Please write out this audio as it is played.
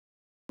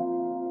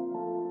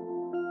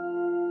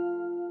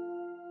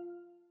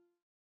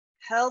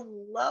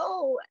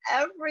Hello,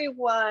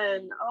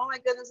 everyone. Oh my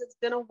goodness, it's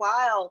been a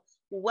while.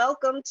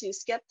 Welcome to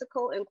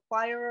Skeptical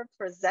Inquirer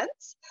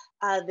Presents.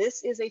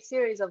 This is a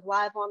series of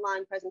live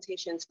online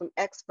presentations from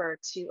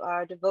experts who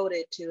are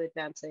devoted to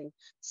advancing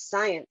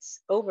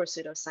science over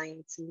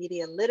pseudoscience,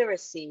 media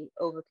literacy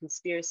over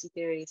conspiracy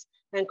theories,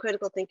 and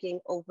critical thinking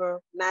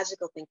over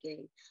magical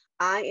thinking.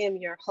 I am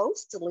your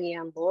host,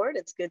 Leanne Lord.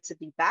 It's good to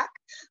be back.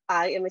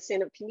 I am a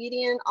stand-up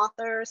comedian,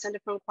 author, Center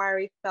for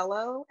Inquiry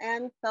Fellow,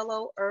 and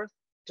fellow Earth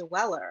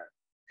Dweller.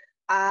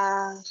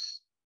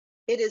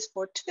 It is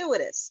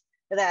fortuitous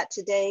that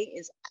today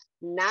is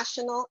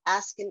National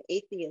Ask an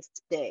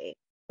Atheist Day,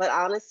 but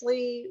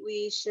honestly,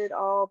 we should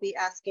all be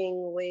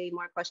asking way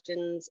more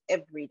questions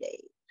every day.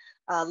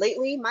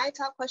 Lately, my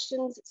top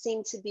questions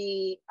seem to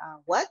be,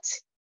 what?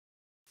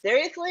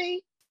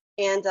 Seriously?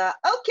 And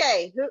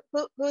okay,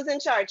 who's in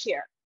charge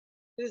here?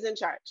 Who's in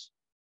charge?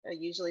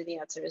 Usually the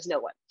answer is no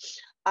one.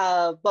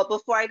 But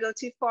before I go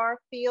too far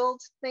afield,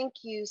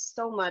 thank you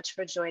so much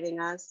for joining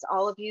us,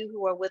 all of you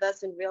who are with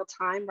us in real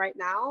time right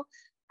now,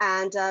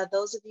 and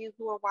those of you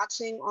who are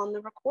watching on the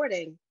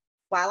recording.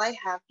 While I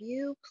have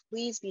you,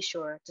 please be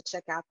sure to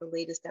check out the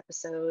latest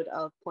episode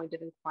of Point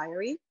of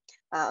Inquiry,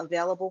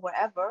 available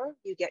wherever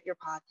you get your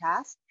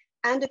podcast.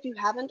 And if you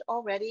haven't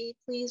already,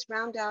 please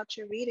round out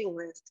your reading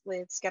list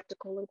with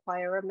Skeptical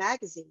Inquirer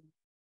magazine.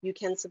 You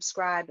can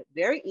subscribe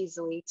very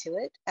easily to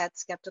it at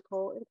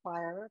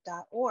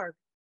skepticalinquirer.org.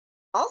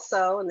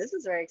 Also, and this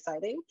is very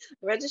exciting,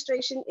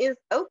 registration is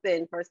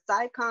open for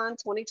SciCon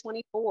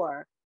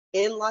 2024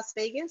 in Las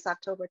Vegas,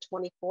 October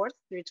 24th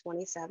through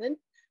 27th.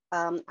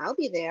 I'll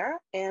be there,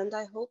 and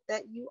I hope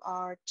that you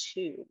are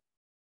too.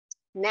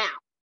 Now,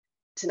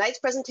 tonight's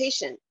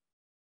presentation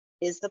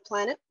is The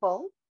Planet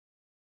Full?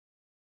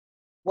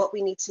 What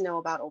we need to know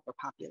about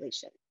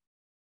overpopulation.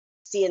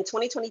 See, in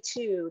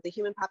 2022, the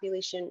human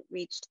population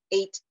reached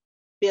 8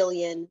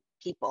 billion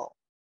people,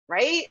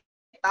 right?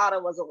 Thought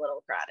it was a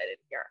little crowded in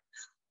here.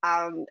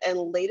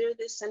 And later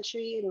this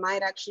century, it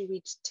might actually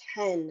reach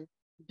 10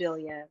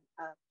 billion.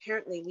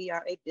 Apparently, we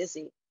are a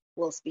busy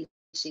little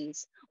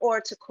species.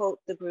 Or to quote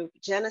the group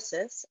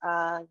Genesis,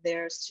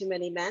 there's too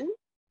many men,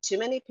 too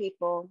many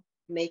people,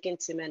 making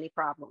too many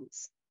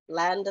problems.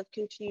 Land of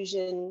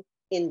confusion,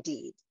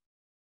 indeed.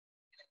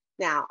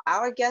 Now,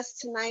 our guest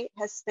tonight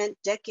has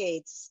spent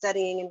decades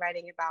studying and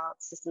writing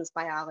about systems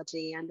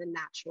biology and the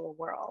natural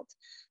world.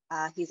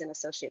 He's an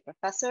associate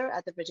professor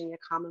at the Virginia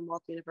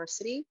Commonwealth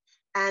University,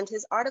 and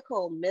his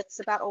article, Myths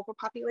About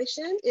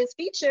Overpopulation, is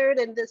featured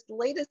in this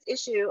latest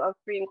issue of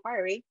Free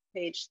Inquiry,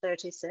 page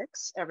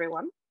 36,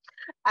 everyone.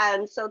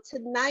 And so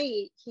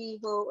tonight, he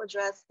will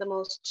address the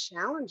most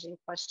challenging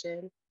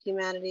question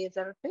humanity has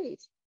ever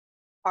faced.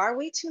 Are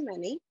we too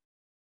many?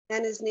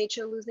 And is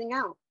nature losing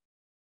out?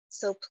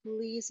 So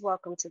please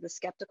welcome to the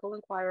Skeptical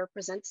Inquirer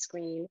Presents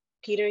screen,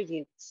 Peter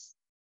Uetz.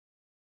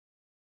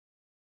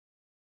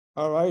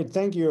 All right,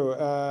 thank you,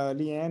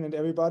 Leanne, and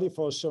everybody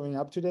for showing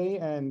up today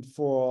and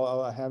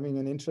for having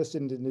an interest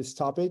in this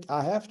topic.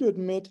 I have to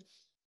admit,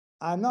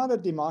 I'm not a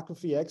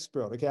demography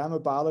expert, okay? I'm a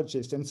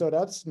biologist, and so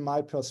that's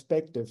my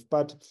perspective.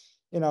 But,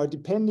 you know,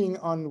 depending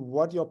on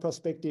what your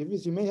perspective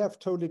is, you may have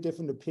totally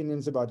different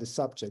opinions about the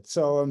subject.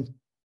 So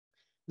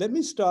let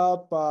me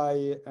start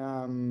by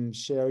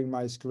sharing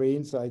my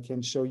screen so I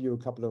can show you a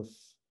couple of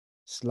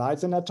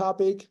slides on that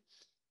topic.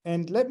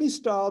 And let me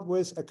start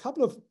with a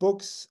couple of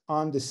books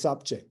on the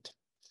subject.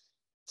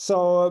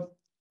 So,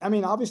 I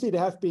mean, obviously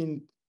there have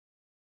been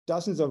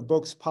dozens of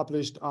books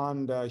published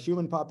on the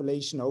human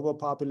population,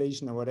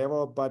 overpopulation, or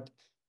whatever, but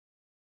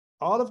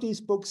all of these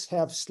books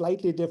have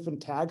slightly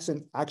different tags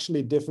and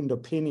actually different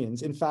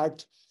opinions. In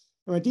fact,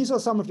 I mean, these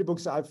are some of the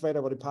books I've read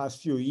over the past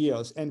few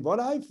years. And what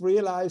I've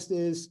realized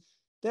is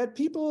that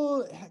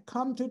people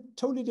come to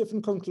totally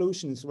different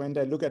conclusions when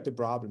they look at the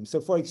problem.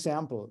 So for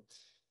example,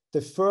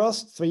 the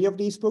first 3 of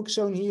these books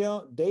shown here,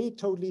 they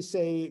totally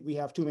say we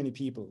have too many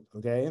people,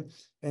 okay?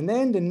 And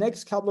then the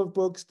next couple of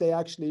books, they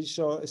actually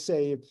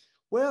say,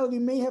 well, we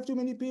may have too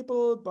many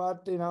people,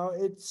 but you know,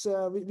 it's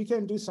we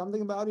can do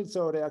something about it.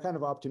 So they are kind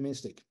of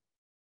optimistic.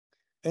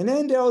 And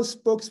then there's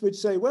books which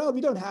say, well,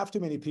 we don't have too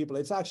many people.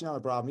 It's actually not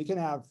a problem. We can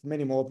have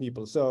many more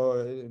people,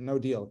 so no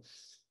deal.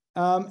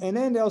 And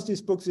then there's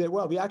these books that,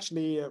 well, we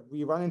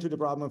run into the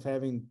problem of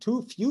having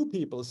too few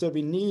people. So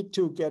we need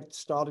to get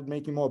started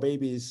making more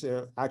babies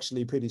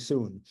actually pretty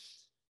soon.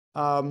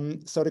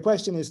 So the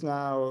question is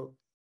now,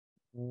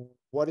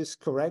 what is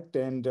correct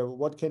and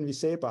what can we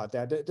say about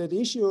that? The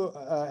issue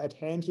at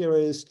hand here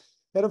is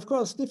that, of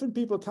course, different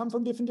people come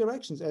from different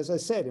directions. As I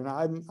said, you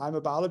know, I'm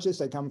a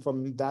biologist. I come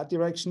from that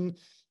direction.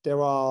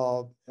 There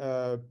are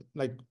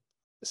like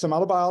some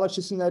other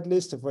biologists in that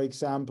list. For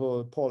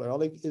example, Paul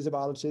Ehrlich is a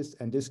biologist,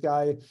 and this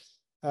guy,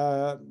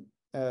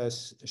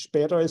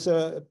 Speter, is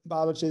a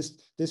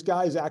biologist. This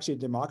guy is actually a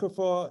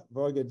demographer,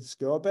 Birgit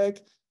Skirbeck,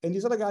 and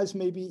these other guys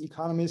may be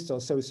economists or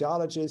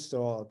sociologists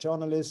or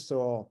journalists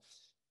or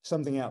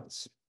something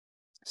else.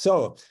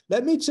 So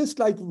let me just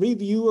like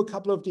review a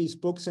couple of these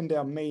books and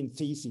their main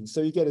theses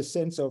so you get a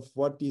sense of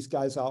what these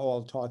guys are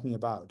all talking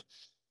about.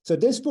 So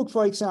this book,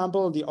 for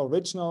example, the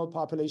original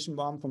Population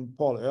Bomb from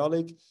Paul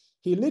Ehrlich,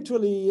 he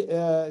literally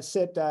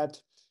said that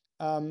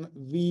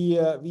we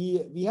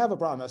have a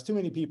problem. There's too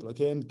many people,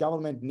 okay, and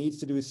government needs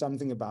to do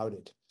something about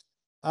it.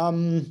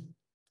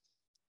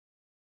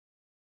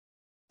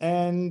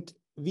 And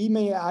we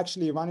may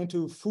actually run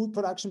into food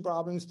production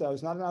problems.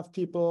 There's not enough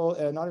people,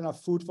 not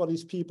enough food for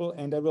these people,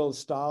 and they will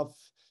starve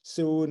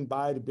soon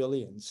by the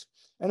billions.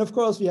 And of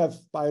course, we have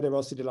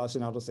biodiversity loss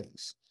and other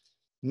things.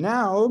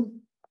 Now,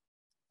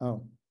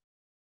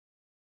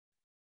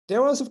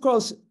 there was, of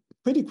course,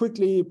 pretty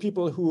quickly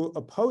people who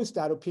opposed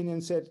that opinion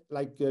said,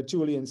 like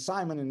Julian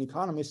Simon, an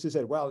economist, who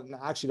said, well,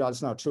 actually,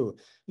 that's not true.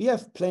 We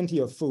have plenty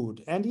of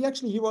food. And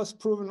he was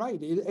proven right.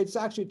 It's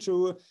actually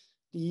true.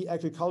 The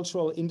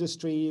agricultural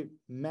industry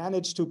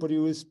managed to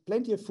produce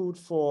plenty of food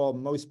for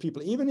most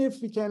people, even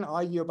if we can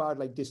argue about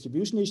like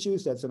distribution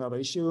issues, that's another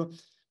issue.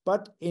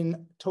 But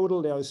in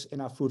total, there's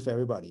enough food for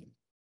everybody.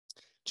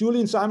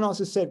 Julian Simon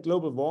also said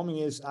global warming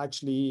is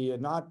actually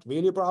not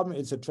really a problem.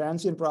 It's a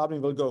transient problem,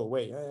 it will go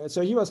away.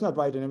 So he was not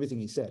right in everything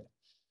he said.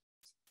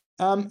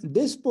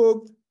 This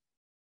book,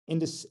 in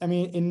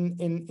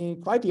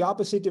quite the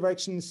opposite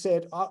direction,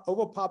 said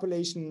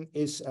overpopulation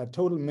is a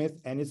total myth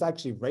and it's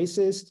actually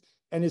racist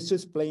and it's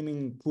just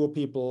blaming poor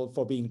people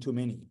for being too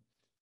many.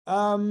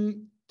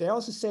 They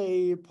also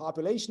say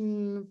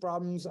population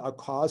problems are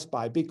caused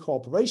by big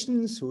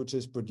corporations who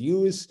just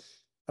produce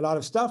a lot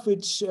of stuff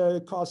which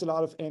cause a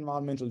lot of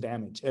environmental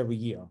damage every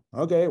year.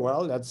 Okay,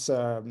 well, that's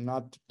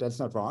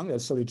not wrong.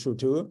 That's totally true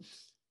too.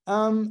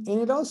 And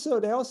they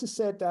also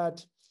said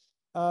that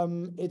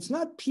it's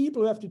not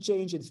people who have to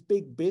change, it's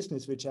big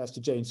business which has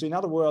to change. So in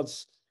other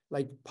words,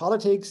 like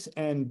politics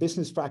and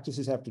business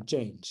practices have to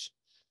change.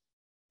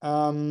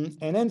 And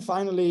then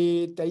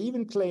finally, they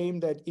even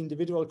claim that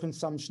individual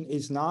consumption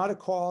is not a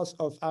cause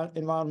of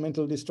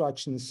environmental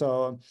destruction.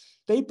 So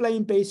they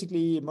blame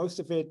basically most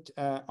of it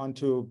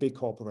onto big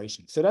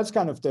corporations. So that's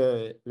kind of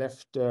the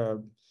left,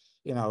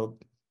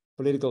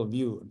 political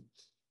view.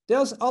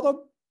 There's other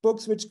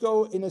books which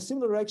go in a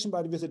similar direction,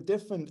 but with a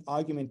different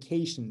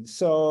argumentation.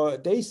 So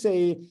they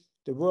say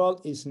the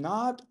world is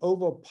not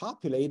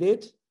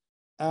overpopulated,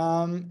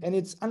 and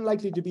it's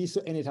unlikely to be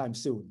so anytime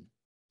soon.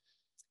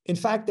 In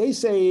fact, they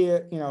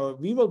say,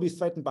 we will be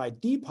threatened by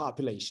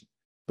depopulation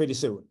pretty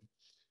soon.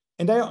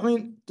 And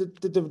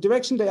the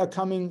direction they are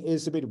coming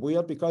is a bit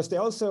weird because they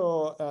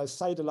also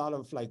cite a lot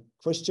of like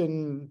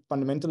Christian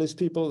fundamentalist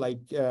people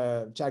like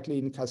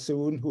Jacqueline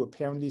Cassoon, who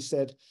apparently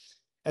said,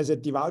 as a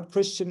devout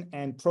Christian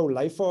and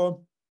pro-lifer,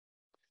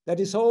 that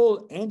this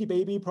whole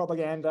anti-baby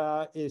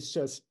propaganda is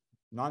just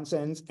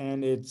nonsense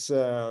and it's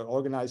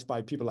organized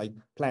by people like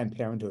Planned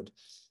Parenthood.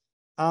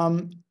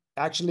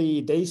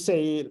 Actually, they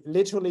say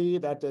literally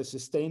that the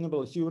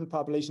sustainable human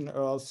population on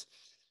Earth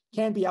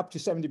can be up to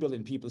 70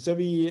 billion people. So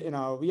we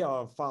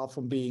are far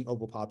from being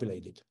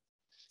overpopulated.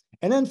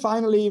 And then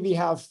finally, we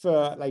have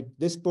like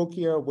this book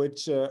here,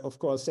 which of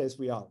course says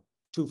we are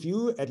too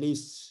few, at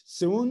least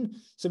soon.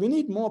 So we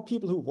need more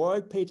people who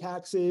work, pay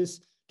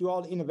taxes, do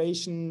all the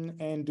innovation,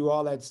 and do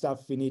all that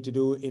stuff we need to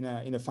do in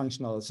a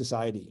functional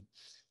society.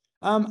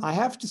 I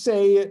have to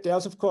say,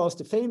 there's, of course,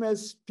 the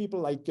famous people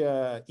like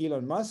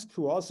Elon Musk,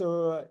 who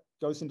also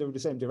goes into the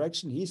same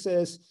direction. He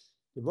says,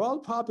 the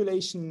world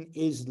population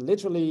is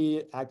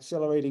literally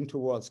accelerating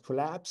towards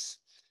collapse.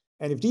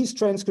 And if these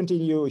trends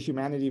continue,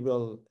 humanity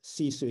will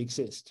cease to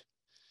exist.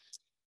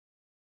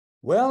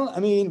 Well,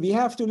 we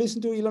have to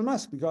listen to Elon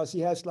Musk because he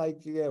has like,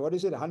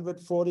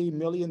 140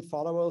 million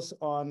followers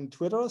on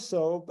Twitter.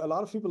 So a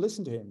lot of people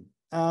listen to him.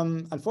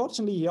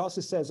 Unfortunately, he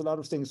also says a lot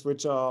of things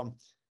which are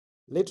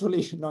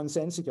literally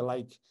nonsensical,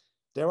 like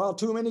there are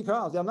too many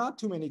cars. There are not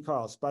too many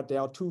cars, but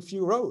there are too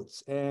few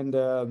roads. And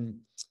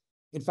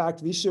in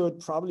fact, we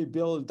should probably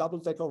build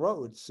double-decker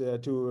roads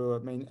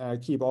to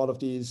keep all of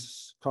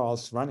these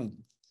cars running.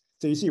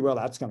 So you see where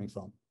that's coming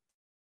from.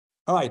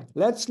 All right,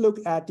 let's look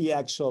at the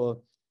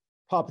actual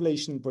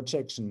population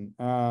projection.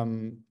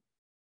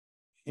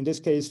 In this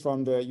case,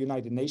 from the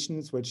United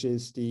Nations, which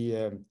is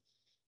the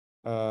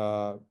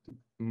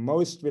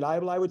most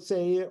reliable, I would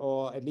say,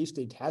 or at least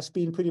it has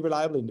been pretty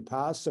reliable in the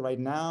past. So right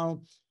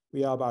now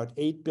we are about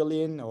 8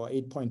 billion or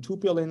 8.2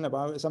 billion,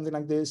 about something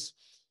like this.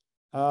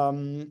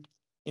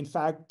 In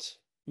fact,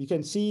 you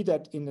can see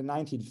that in the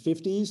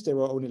 1950s, there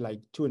were only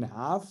like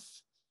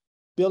 2.5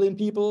 billion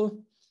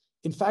people.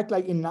 In fact,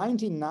 like in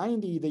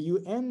 1990, the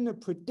UN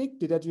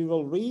predicted that we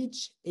will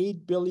reach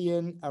 8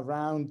 billion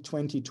around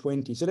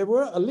 2020. So they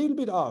were a little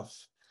bit off.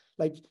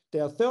 Like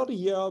their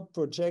 30-year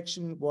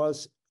projection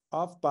was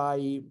off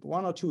by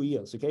 1 or 2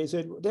 years, okay?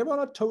 So they were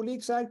not totally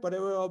exact, but they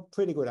were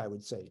pretty good, I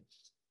would say.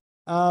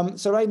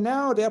 So right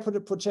now, their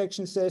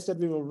projection says that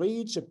we will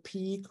reach a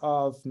peak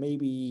of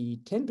maybe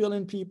 10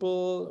 billion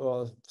people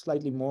or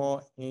slightly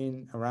more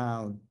in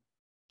around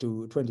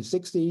to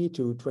 2060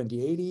 to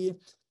 2080.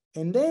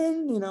 And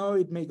then,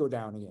 it may go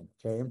down again,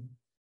 okay?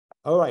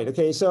 All right,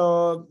 okay,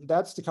 so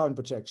that's the current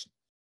projection.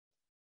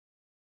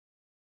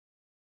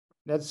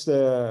 That's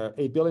the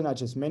 8 billion I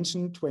just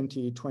mentioned,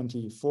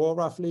 2024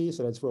 roughly.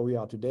 So that's where we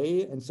are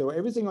today. And so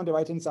everything on the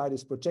right-hand side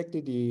is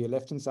projected. The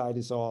left-hand side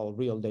is all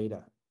real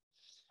data.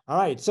 All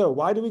right, so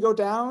why do we go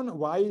down?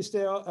 Why is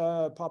there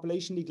a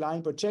population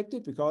decline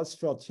projected? Because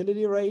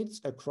fertility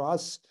rates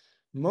across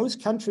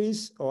most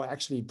countries, or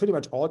actually pretty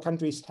much all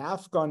countries,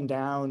 have gone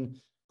down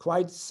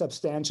quite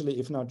substantially,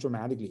 if not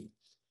dramatically.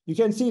 You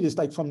can see this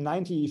like from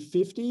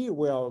 1950,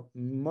 where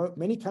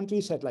many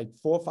countries had like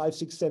 4, 5,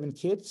 6, 7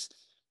 kids.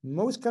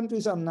 Most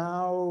countries are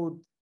now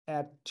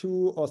at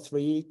 2 or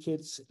 3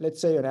 kids, let's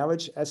say on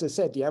average. As I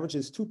said, the average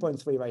is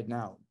 2.3 right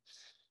now.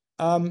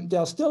 There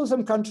are still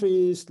some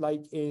countries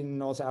like in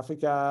North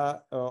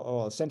Africa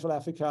or Central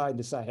Africa, in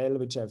the Sahel,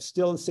 which have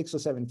still 6 or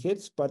 7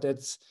 kids, but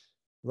it's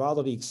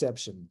rather the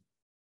exception.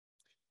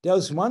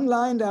 There's one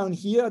line down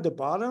here at the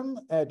bottom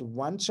at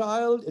 1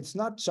 child. It's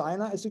not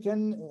China, as you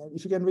can,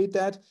 if you can read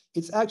that.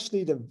 It's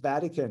actually the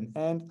Vatican,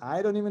 and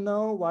I don't even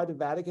know why the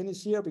Vatican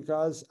is here,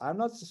 because I'm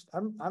not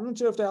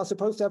sure if they are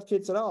supposed to have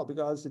kids at all,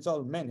 because it's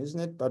all men, isn't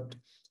it? But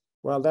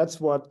well, that's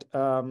what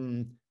our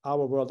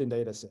world in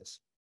data says.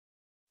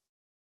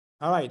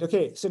 All right,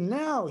 okay, so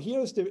now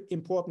here's the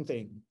important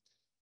thing.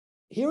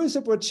 Here is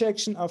a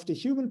projection of the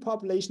human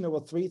population over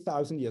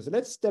 3,000 years. So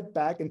let's step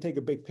back and take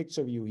a big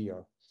picture view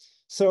here.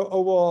 So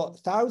over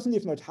thousands,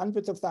 if not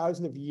hundreds of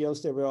thousands of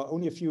years, there were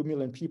only a few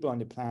million people on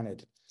the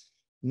planet.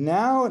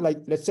 Now, like,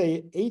 let's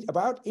say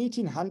about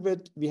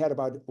 1800, we had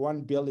about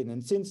 1 billion.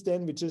 And since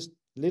then, we just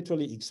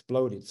literally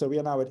exploded. So we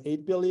are now at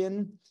 8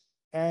 billion.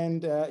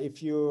 And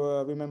if you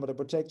remember the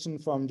projection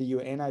from the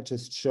UN I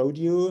just showed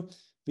you,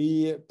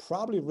 we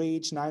probably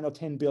reach 9 or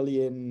 10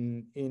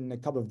 billion in a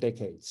couple of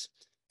decades.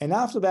 And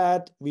after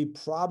that, we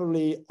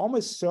probably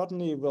almost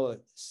certainly will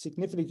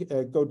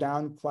significantly go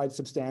down quite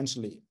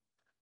substantially.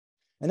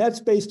 And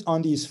that's based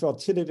on these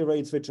fertility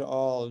rates, which are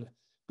all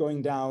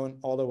going down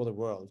all over the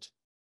world.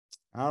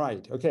 All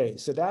right, okay,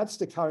 so that's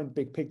the current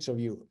big picture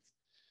view.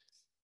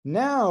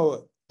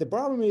 Now, the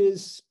problem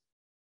is,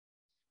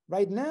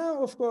 right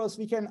now, of course,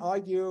 we can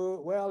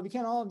argue, well, we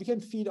can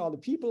feed all the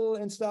people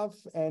and stuff.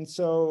 And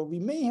so we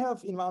may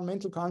have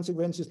environmental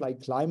consequences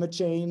like climate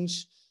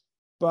change.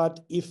 But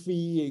if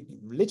we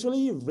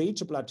literally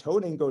reach a plateau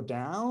and go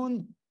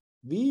down,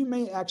 we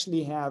may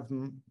actually have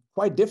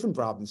quite different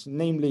problems,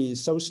 namely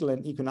social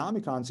and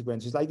economic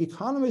consequences. Like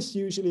economists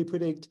usually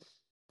predict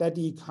that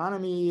the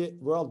economy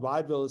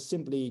worldwide will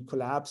simply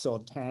collapse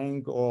or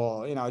tank,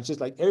 or, you know, it's just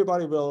like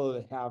everybody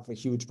will have a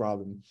huge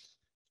problem.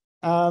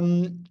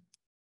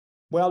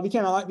 Well, we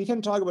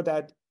can talk about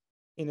that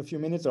in a few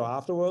minutes or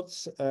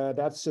afterwards.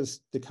 That's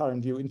just the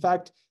current view. In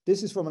fact,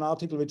 this is from an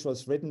article which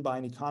was written by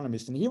an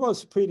economist, and he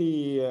was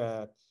pretty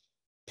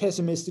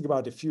pessimistic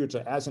about the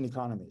future as an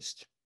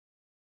economist.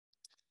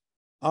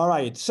 All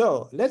right,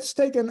 so let's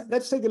take a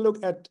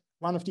look at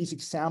one of these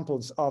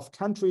examples of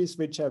countries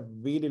which have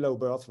really low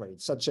birth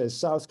rates, such as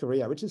South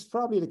Korea, which is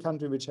probably the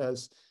country which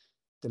has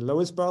the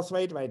lowest birth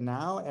rate right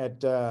now at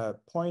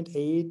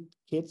 0.8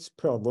 kids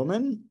per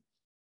woman.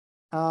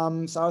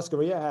 South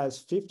Korea has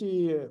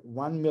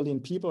 51 million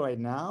people right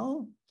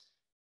now.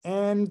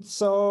 And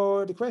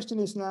so the question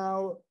is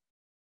now,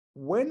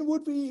 when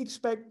would we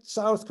expect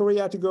South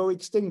Korea to go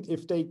extinct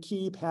if they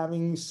keep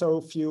having so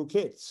few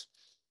kids?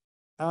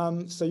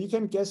 So you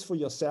can guess for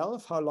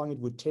yourself how long it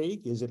would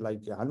take. Is it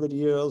like 100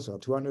 years or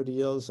 200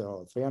 years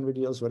or 300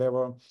 years,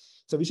 whatever?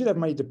 So we should have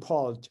made the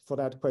poll for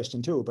that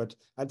question too, but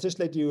I'll just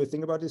let you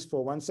think about this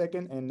for 1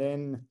 second, and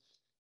then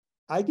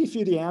I give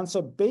you the answer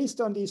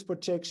based on these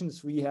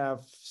projections we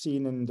have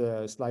seen in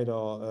the slide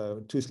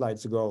or 2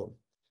 slides ago.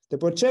 The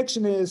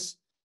projection is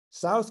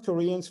South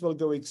Koreans will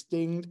go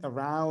extinct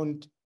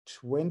around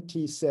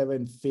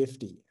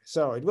 2750.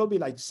 So it will be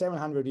like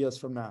 700 years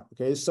from now.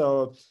 Okay,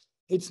 so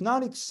it's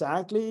not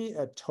exactly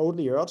a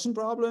totally urgent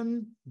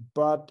problem,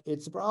 but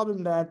it's a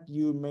problem that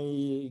you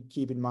may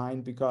keep in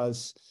mind,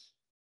 because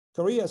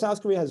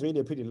South Korea has really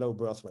a pretty low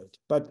birth rate.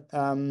 But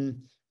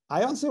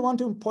I also want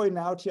to point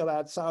out here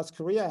that South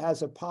Korea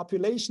has a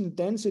population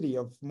density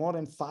of more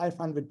than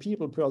 500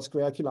 people per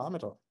square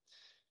kilometer.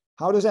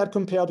 How does that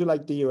compare to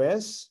like the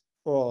US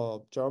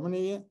or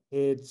Germany?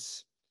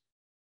 It's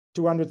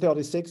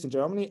 236 in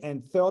Germany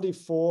and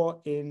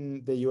 34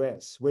 in the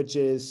US, which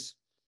is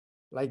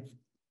like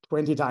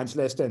 20 times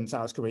less than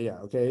South Korea.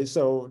 Okay,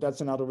 so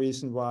that's another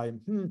reason why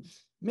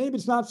maybe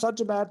it's not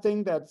such a bad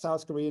thing that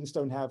South Koreans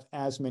don't have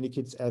as many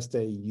kids as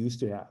they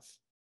used to have.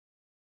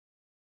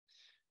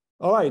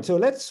 All right, so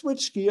let's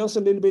switch gears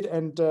a little bit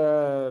and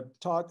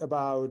talk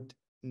about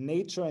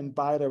nature and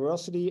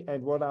biodiversity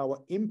and what our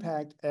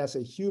impact as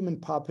a human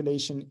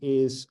population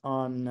is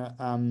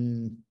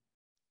on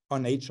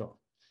nature.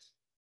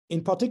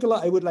 In particular,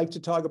 I would like to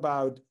talk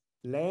about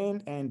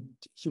land and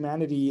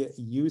humanity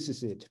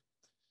uses it.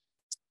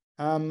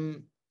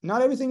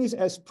 Not everything is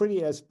as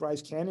pretty as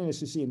Bryce Canyon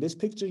as you see in this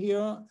picture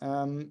here,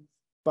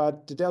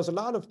 but there's a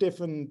lot of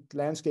different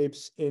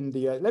landscapes in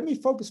the US. Let me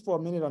focus for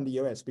a minute on the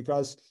US,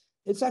 because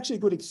it's actually a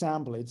good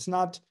example. It's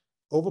not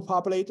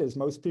overpopulated, as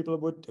most people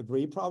would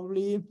agree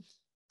probably.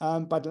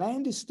 But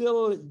land is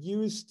still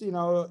used,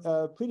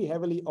 pretty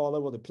heavily all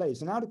over the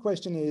place. And now the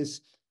question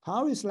is,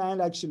 how is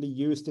land actually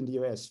used in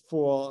the US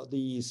for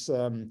these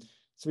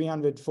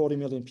 340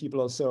 million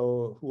people or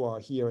so who are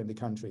here in the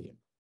country?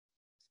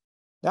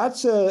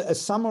 That's a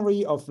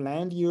summary of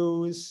land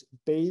use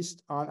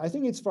based on, I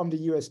think it's from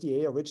the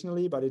USDA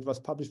originally, but it was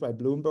published by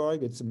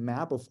Bloomberg. It's a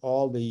map of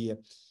all the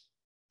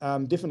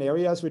different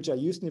areas which are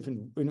used in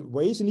different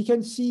ways. And you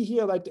can see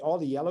here, like all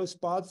the yellow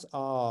spots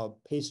are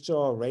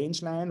pasture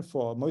rangeland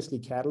for mostly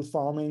cattle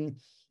farming.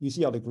 You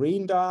see all the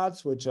green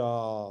dots, which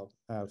are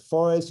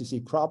forests. You see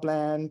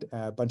cropland.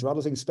 A bunch of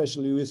other things.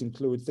 Special use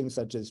include things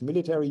such as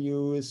military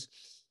use,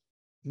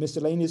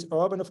 miscellaneous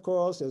urban, of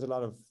course. There's a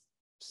lot of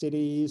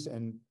cities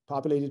and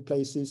populated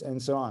places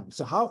and so on.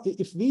 So how,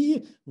 if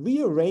we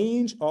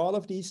rearrange all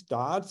of these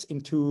dots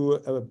into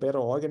a better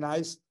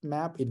organized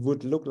map, it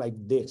would look like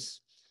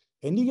this.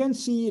 And you can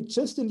see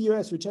just in the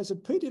US, which has a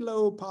pretty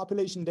low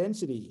population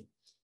density,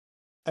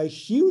 a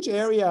huge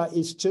area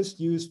is just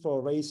used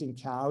for raising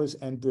cows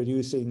and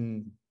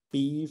producing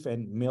beef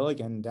and milk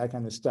and that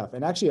kind of stuff.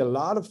 And actually a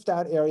lot of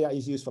that area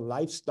is used for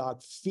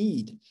livestock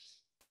feed.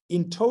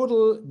 In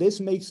total, this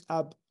makes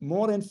up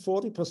more than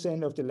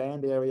 40% of the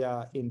land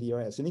area in the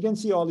US. And you can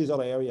see all these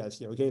other areas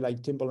here, okay,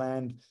 like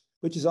timberland,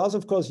 which is also,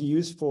 of course,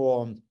 used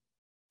for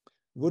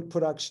wood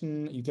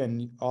production. You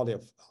can, all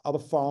the other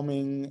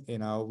farming,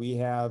 we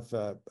have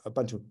a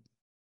bunch of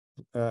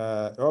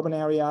urban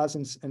areas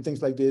and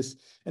things like this.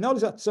 And all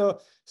this,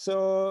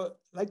 so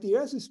like the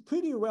US is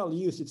pretty well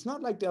used. It's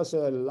not like there's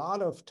a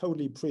lot of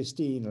totally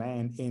pristine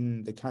land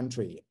in the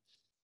country.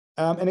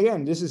 And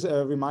again, this is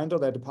a reminder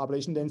that the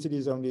population density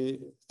is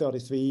only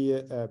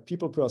 33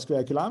 people per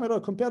square kilometer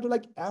compared to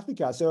like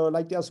Africa. So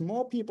like there's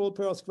more people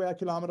per square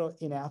kilometer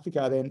in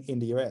Africa than in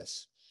the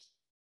US.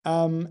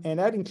 And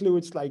that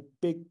includes like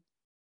big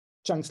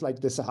chunks like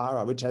the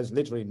Sahara, which has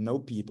literally no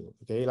people,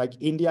 okay? Like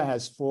India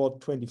has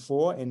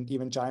 424 and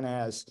even China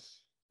has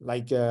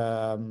like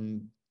 5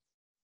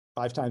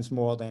 times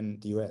more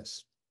than the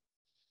US.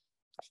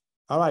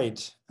 All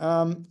right,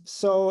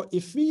 so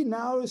if we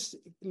now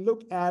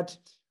look at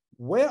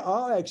where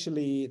are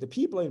actually the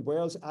people in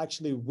Wales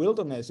actually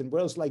wilderness and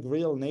where's like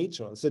real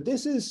nature. So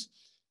this is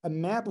a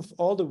map of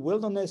all the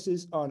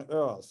wildernesses on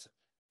Earth.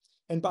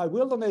 And by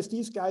wilderness,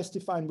 these guys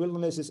define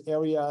wilderness as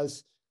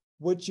areas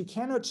which you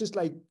cannot just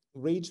like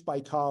reach by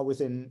car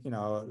within,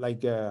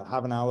 like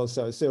half an hour or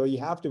so. So you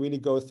have to really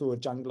go through a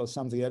jungle or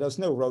something. There's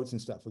no roads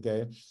and stuff,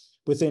 okay?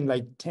 Within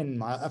like 10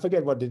 miles. I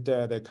forget what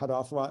the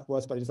cutoff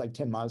was, but it's like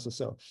 10 miles or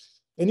so.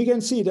 And you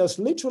can see there's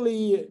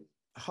literally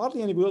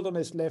hardly any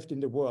wilderness left in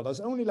the world.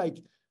 There's only like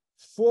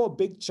 4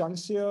 big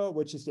chunks here,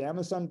 which is the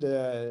Amazon,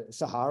 the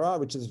Sahara,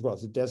 which is, well,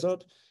 the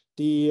desert,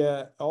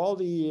 all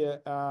the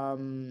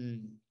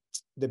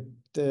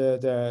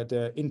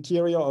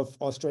interior of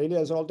Australia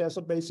is all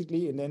desert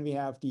basically. And then we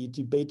have the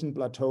Tibetan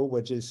Plateau,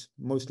 which is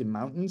mostly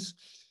mountains.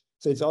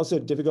 So it's also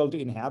difficult to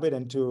inhabit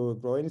and to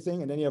grow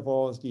anything. And then you have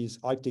all these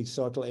Arctic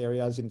Circle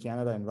areas in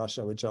Canada and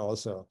Russia, which are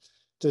also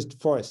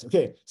just forest.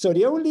 Okay, so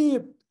the only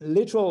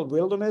literal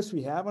wilderness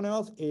we have on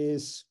Earth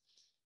is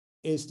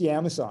the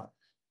Amazon.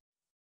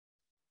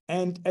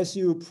 And as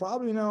you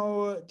probably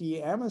know,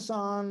 the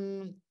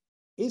Amazon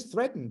is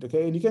threatened,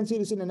 okay? And you can see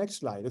this in the next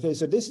slide. Okay,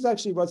 so this is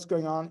actually what's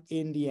going on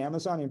in the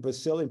Amazon, in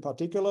Brazil in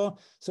particular.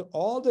 So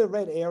all the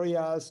red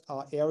areas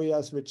are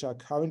areas which are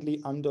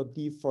currently under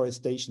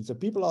deforestation. So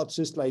people are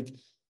just like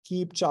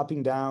keep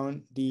chopping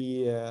down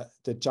the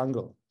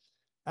jungle.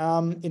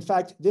 In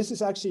fact, this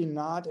is actually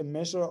not a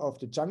measure of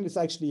the jungle, it's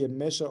actually a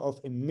measure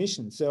of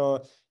emissions.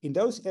 So in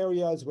those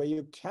areas where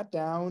you cut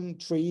down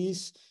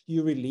trees,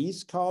 you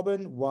release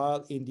carbon,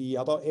 while in the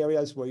other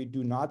areas where you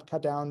do not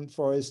cut down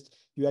forest,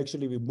 you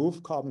actually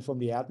remove carbon from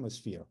the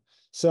atmosphere.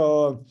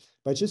 So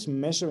by just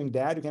measuring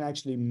that, you can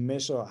actually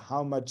measure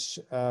how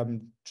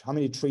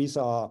many trees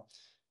are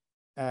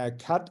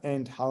cut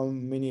and how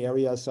many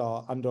areas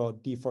are under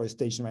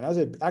deforestation.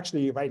 And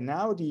actually right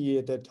now,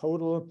 the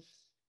total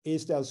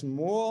is there's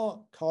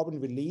more carbon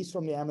release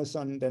from the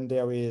Amazon than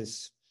there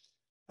is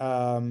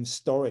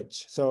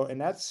storage. So, and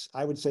that's,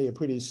 I would say, a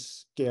pretty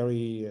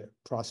scary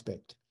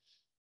prospect.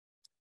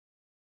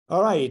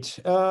 All right,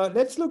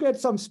 let's look at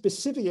some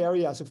specific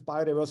areas of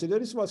biodiversity.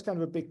 This was kind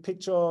of a big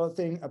picture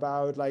thing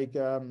about like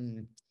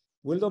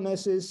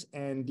wildernesses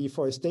and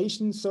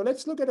deforestation. So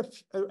let's look at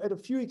a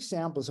few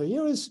examples. So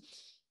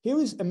here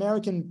is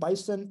American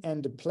bison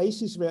and the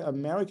places where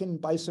American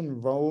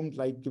bison roamed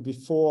like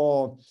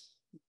before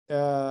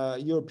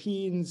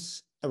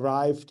Europeans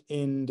arrived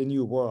in the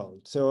New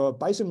World. So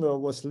bison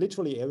was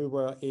literally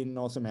everywhere in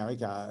North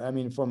America. I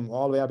mean, from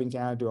all the way up in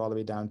Canada all the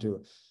way down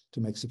to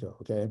Mexico,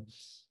 okay?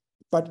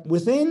 But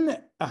within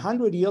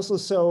 100 years or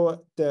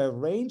so, the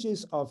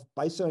ranges of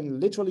bison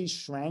literally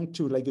shrank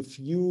to like a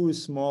few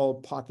small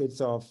pockets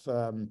of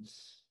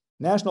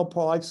national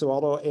parks or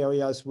other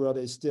areas where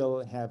they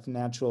still have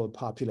natural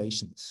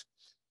populations.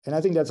 And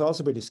I think that's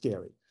also pretty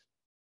scary.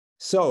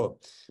 So,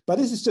 but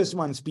this is just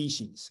one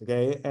species,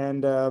 okay?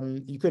 And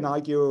you can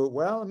argue,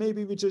 well,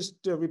 maybe we just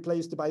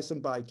replace the bison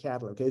by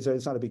cattle, okay? So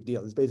it's not a big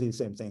deal. It's basically the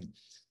same thing.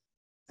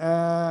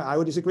 I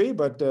would disagree,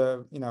 but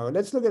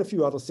let's look at a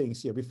few other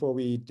things here before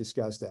we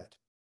discuss that.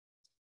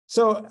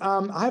 So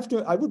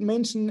I would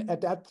mention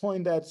at that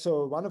point that,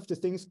 so one of the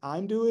things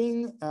I'm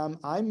doing,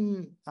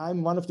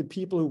 I'm one of the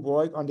people who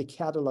work on the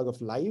Catalog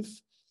of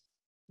Life,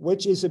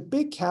 which is a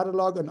big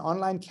catalog, an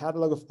online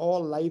catalog of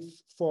all life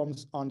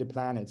forms on the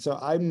planet. So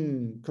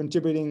I'm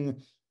contributing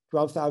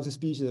 12,000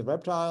 species of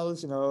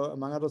reptiles,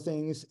 among other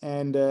things.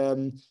 And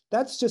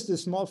that's just a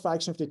small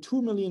fraction of the 2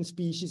 million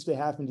species they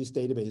have in this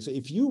database. So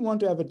if you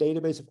want to have a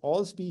database of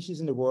all species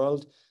in the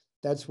world,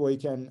 that's where you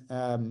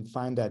can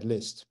find that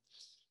list.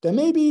 There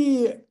may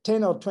be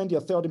 10 or 20 or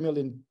 30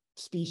 million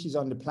species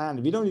on the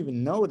planet. We don't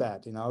even know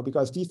that,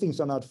 because these things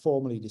are not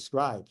formally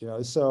described,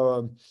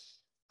 So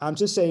I'm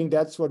just saying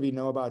that's what we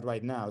know about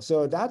right now.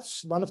 So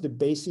that's one of the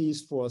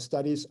bases for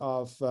studies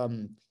of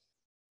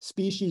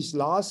species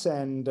loss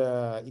and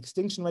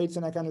extinction rates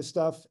and that kind of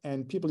stuff.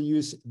 And people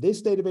use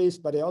this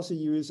database, but they also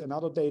use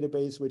another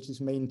database, which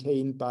is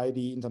maintained by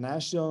the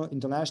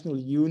International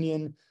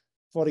Union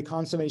for the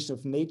Conservation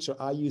of Nature,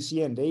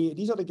 IUCN.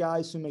 These are the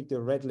guys who make the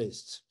red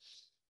lists.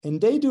 And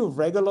they do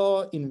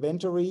regular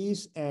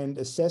inventories and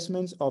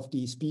assessments of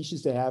the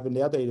species they have in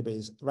their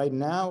database. Right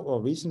now, or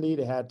recently,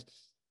 they had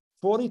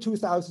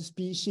 42,000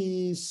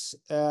 species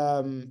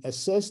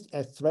assessed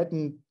as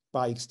threatened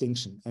by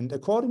extinction. And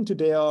according to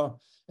their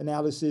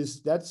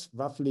analysis, that's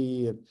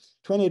roughly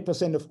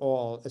 28% of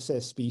all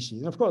assessed species.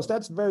 And of course,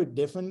 that's very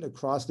different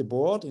across the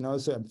board.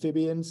 So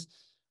amphibians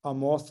are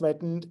more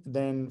threatened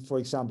than, for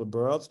example,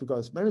 birds,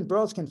 because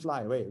birds can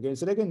fly away. Okay,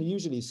 so they can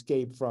usually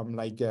escape from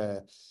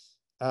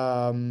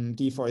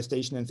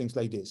deforestation and things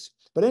like this.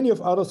 But any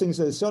of other things,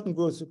 there's certain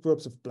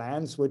groups of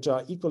plants which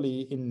are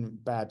equally in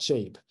bad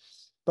shape.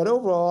 But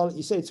overall,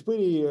 you say it's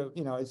pretty,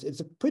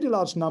 it's a pretty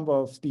large number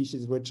of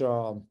species which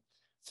are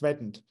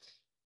threatened.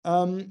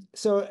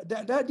 So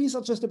these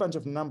are just a bunch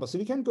of numbers. So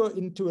we can go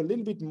into a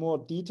little bit more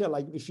detail.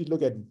 Like if you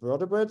look at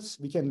vertebrates,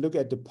 we can look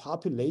at the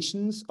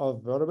populations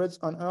of vertebrates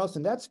on Earth,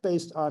 and that's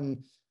based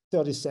on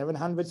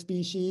 3,700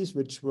 species,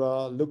 which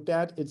were looked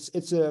at.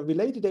 It's a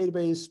related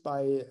database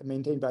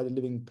maintained by the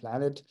Living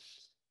Planet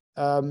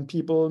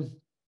people.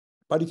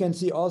 But you can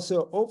see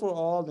also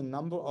overall the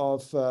number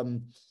of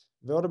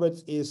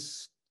vertebrates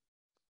is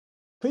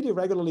pretty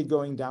regularly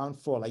going down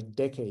for like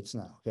decades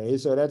now. Okay,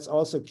 so that's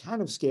also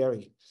kind of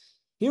scary.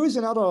 Here is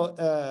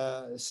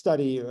another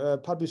study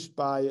published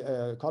by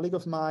a colleague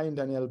of mine,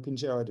 Daniel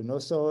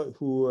Pincheiro-Donoso,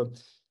 who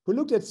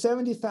looked at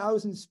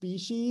 70,000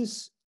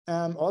 species,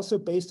 also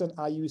based on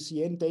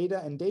IUCN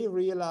data, and they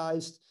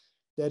realized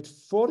that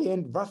for the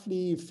end,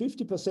 roughly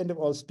 50% of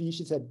all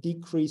species had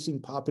decreasing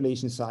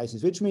population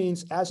sizes, which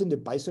means, as in the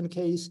bison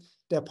case,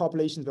 their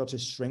populations were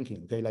just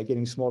shrinking, okay, like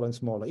getting smaller and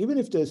smaller, even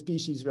if the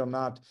species were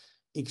not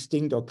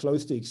extinct or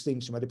close to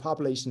extinction, but the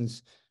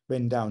populations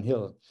went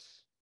downhill.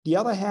 The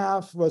other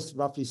half was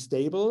roughly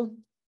stable,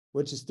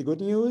 which is the good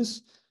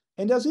news.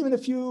 And there's even a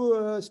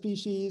few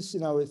species,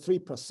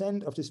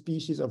 3% of the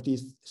species of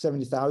these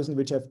 70,000,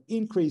 which have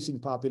increasing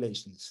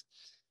populations.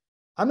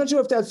 I'm not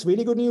sure if that's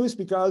really good news,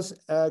 because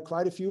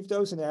quite a few of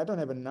those, and I don't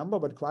have a number,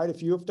 but quite a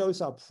few of those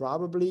are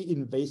probably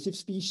invasive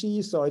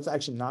species. So it's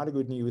actually not a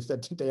good news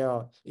that they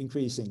are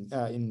increasing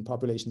in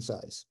population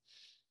size.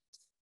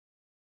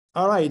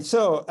 All right,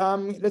 so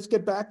let's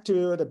get back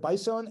to the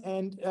bison.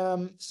 And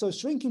so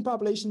shrinking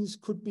populations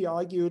could be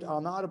argued are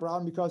not a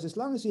problem, because as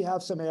long as you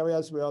have some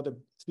areas where the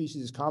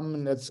species is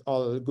common, that's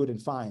all good and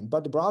fine.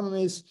 But the problem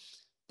is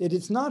that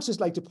it's not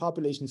just like the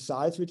population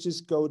size, which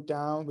goes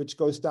down, but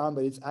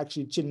it's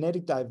actually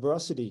genetic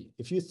diversity.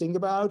 If you think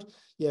about,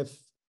 you have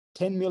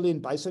 10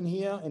 million bison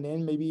here, and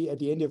then maybe at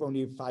the end you have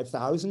only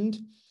 5,000.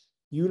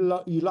 You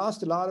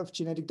lost a lot of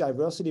genetic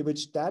diversity,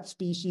 which that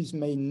species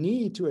may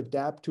need to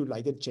adapt to,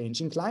 like a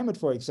changing climate,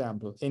 for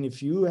example. And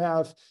if you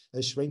have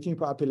a shrinking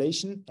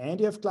population and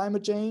you have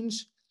climate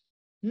change,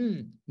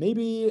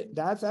 maybe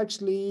that's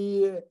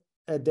actually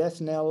a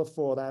death knell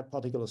for that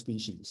particular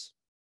species.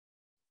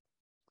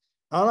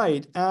 All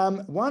right,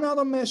 one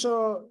other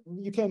measure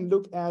you can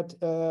look at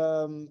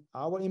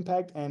our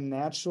impact and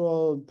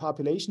natural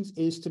populations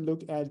is to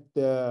look at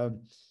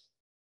the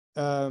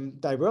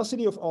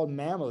diversity of all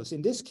mammals.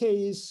 In this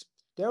case,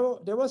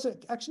 there was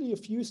actually a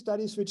few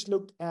studies which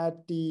looked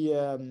at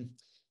the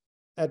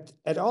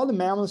at all the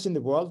mammals in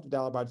the world. There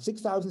are about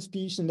 6,000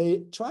 species, and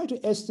they try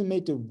to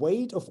estimate the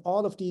weight of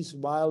all of these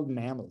wild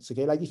mammals.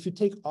 Okay, like if you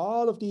take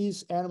all of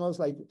these animals,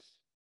 like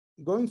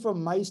going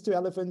from mice to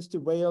elephants to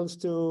whales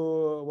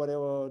to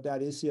whatever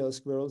that is here,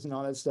 squirrels and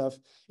all that stuff,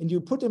 and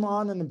you put them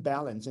on a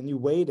balance and you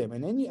weigh them,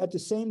 and then you, at the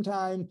same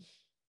time,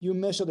 you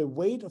measure the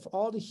weight of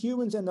all the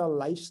humans and their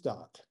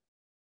livestock.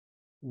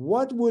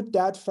 What would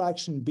that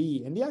fraction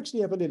be? And we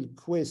actually have a little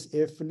quiz.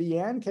 If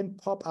Leanne can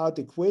pop out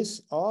the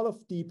quiz, all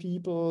of the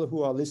people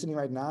who are listening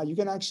right now, you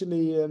can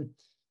actually,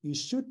 you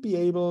should be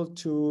able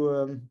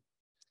to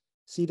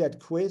see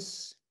that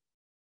quiz.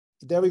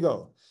 There we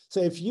go. So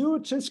if you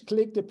just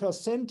click the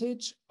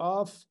percentage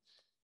of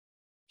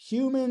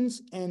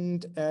humans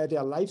and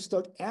their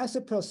livestock as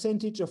a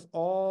percentage of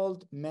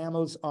all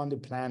mammals on the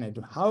planet,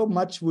 how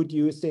much would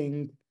you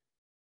think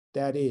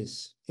that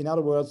is? In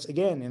other words,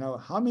 again,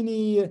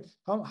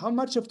 how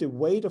much of the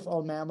weight of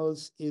all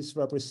mammals is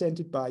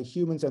represented by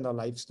humans and their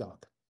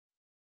livestock?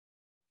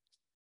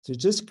 So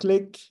just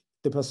click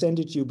the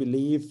percentage you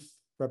believe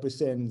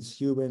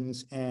represents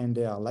humans and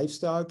their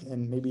livestock,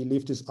 and maybe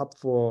leave this up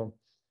for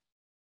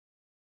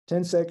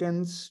 10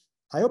 seconds.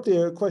 I hope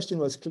the question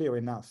was clear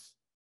enough.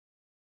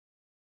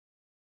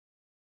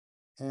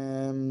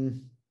 So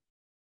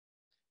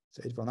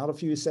it for another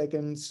few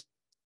seconds.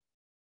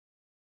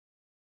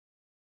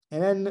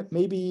 And then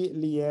maybe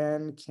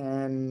Leanne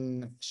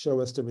can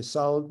show us the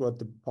result, what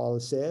the poll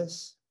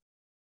says.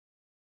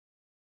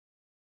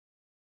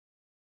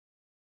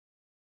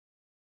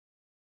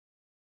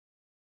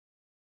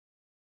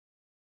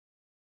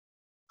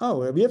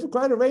 Oh, we have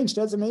quite a range.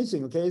 That's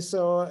amazing. Okay,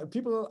 so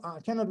people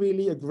cannot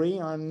really agree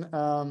on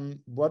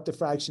what the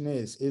fraction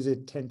is. Is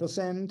it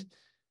 10%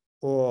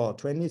 or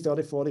 20,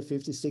 30, 40,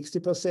 50,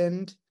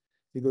 60%?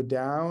 We go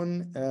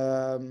down.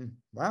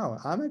 Wow,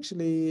 I'm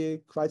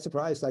actually quite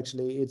surprised,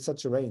 actually. It's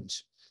such a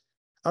range.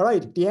 All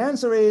right, the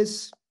answer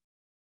is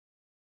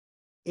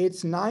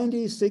it's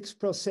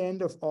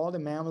 96% of all the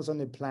mammals on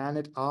the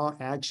planet are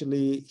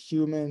actually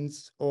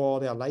humans or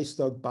their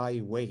livestock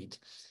by weight.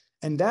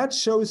 And that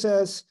shows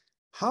us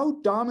how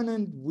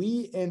dominant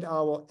we and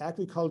our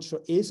agriculture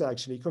is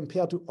actually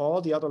compared to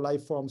all the other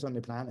life forms on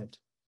the planet.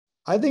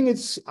 I think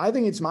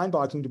it's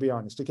mind-boggling, to be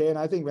honest. Okay, and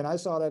I think when I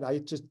saw that, I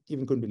just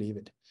even couldn't believe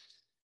it.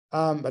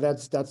 But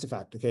that's the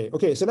fact.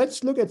 Okay. So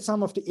let's look at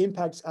some of the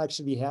impacts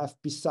actually we have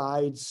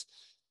besides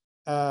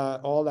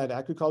all that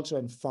agriculture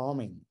and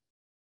farming.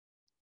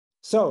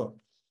 So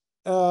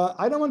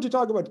I don't want to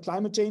talk about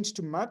climate change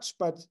too much,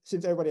 but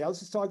since everybody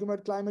else is talking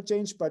about climate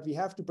change, but we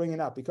have to bring it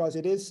up because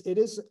it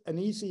is an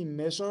easy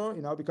measure,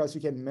 because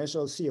we can measure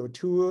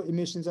CO2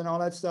 emissions and all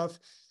that stuff.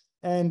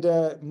 And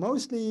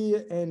mostly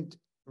and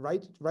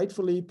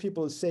rightfully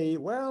people say,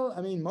 well,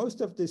 I mean, most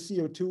of the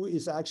CO2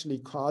 is actually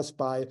caused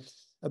by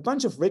a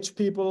bunch of rich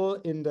people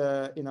in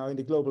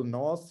the global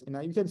north.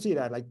 You can see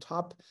that like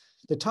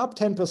the top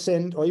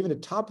 10% or even the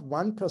top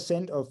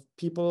 1% of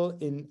people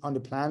on the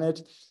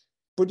planet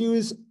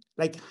produce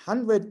like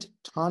 100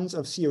 tons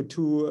of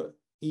CO2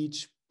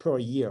 each per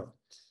year.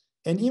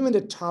 And even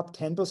the top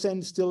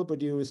 10% still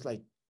produce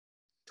like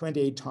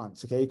 28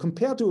 tons, okay?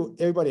 Compared to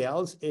everybody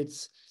else,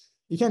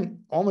 you can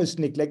almost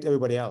neglect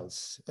everybody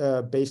else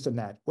based on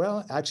that.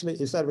 Well, actually,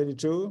 is that really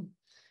true?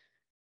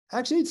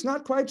 Actually, it's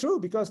not quite true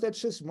because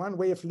that's just one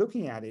way of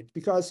looking at it.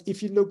 Because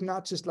if you look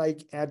not just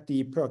like at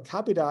the per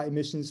capita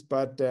emissions,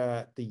 but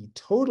the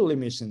total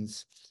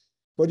emissions,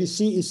 what you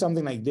see is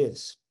something like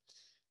this.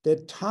 The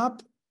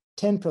top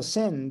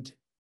 10%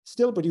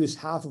 still produce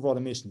half of all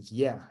emissions.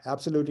 Yeah,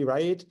 absolutely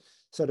right.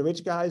 So the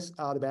rich guys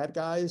are the bad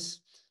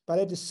guys. But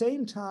at the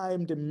same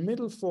time, the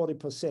middle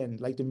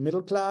 40%, like the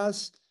middle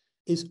class,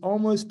 is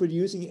almost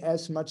producing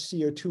as much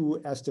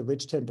CO2 as the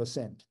rich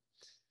 10%.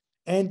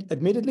 And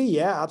admittedly,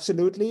 yeah,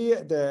 absolutely.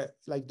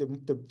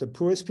 The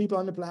poorest people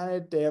on the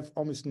planet, they have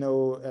almost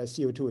no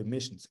CO2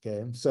 emissions.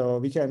 Okay,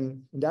 so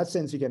in that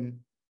sense, we can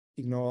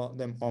ignore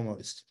them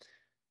almost.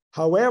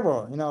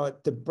 However,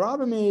 the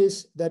problem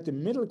is that the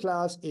middle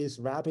class is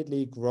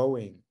rapidly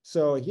growing.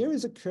 So here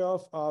is a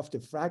curve of the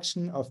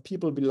fraction of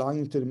people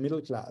belonging to the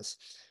middle class.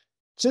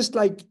 Just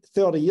like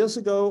 30 years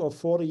ago or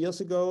 40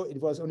 years ago,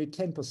 it was only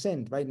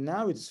 10%. Right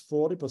now, it's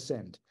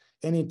 40%.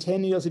 And in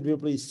 10 years, it will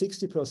be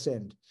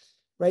 60%.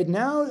 Right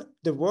now,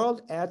 the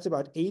world adds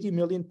about 80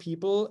 million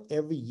people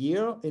every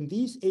year, and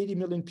these 80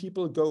 million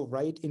people go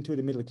right into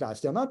the middle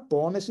class. They're not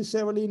born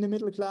necessarily in the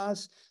middle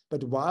class,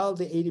 but while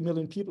the 80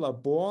 million people are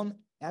born,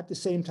 at the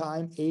same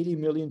time, 80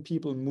 million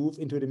people move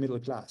into the middle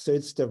class. So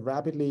it's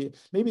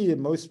maybe the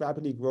most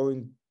rapidly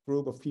growing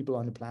group of people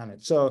on the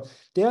planet. So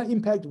their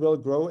impact will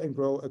grow and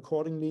grow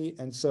accordingly.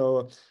 And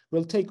so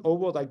we'll take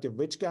over like the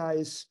rich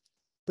guys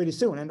pretty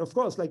soon. And of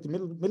course, like the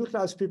middle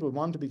class people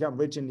want to become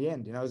rich in the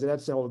end, so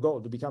that's the whole goal,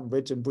 to become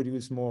rich and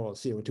produce more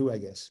CO2, I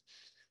guess.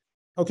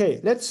 Okay,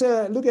 let's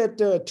look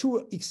at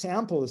two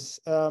examples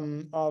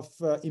of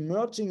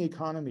emerging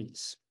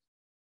economies,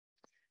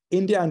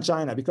 India and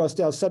China, because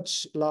they are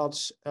such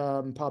large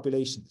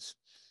populations.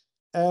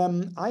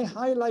 I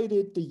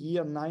highlighted the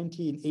year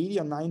 1980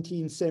 or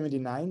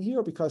 1979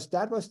 here because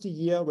that was the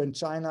year when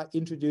China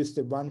introduced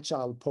the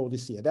one-child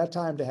policy. At that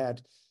time, they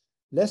had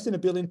less than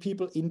 1 billion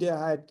people. India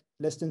had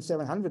less than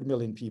 700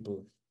 million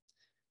people.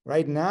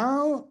 Right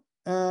now,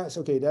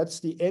 okay, that's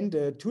the end.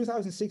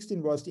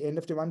 2016 was the end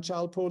of the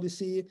one-child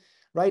policy.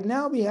 Right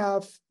now, we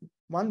have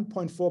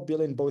 1.4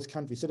 billion in both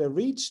countries. So they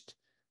reached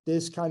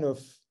this kind of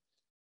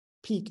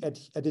peak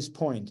at this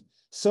point.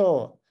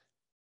 So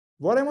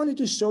what I wanted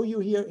to show you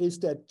here is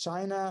that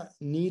China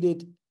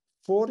needed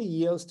 40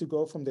 years to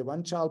go from the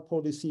one-child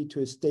policy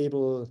to a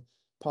stable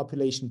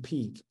population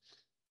peak.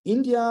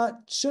 India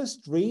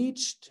just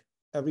reached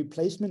a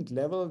replacement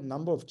level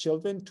number of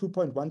children,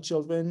 2.1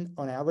 children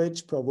on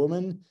average per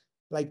woman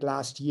like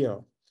last year,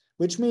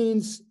 which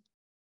means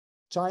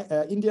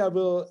India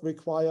will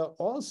require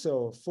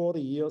also 40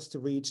 years to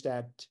reach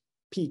that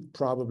peak,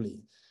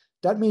 probably.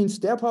 That means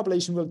their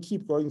population will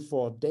keep growing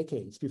for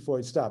decades before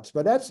it stops.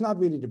 But that's not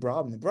really the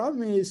problem. The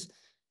problem is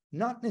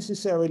not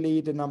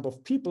necessarily the number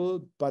of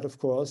people, but of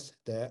course,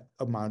 the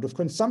amount of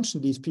consumption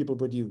these people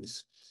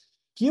produce.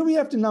 Here we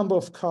have the number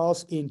of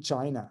cars in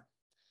China.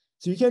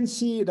 So you can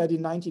see that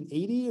in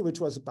 1980, which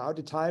was about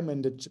the time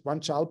when the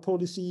one-child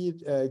policy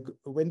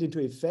went into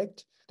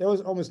effect, there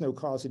was almost no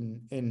cars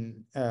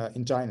in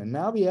China.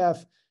 Now we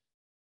have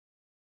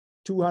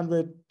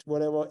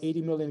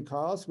 80 million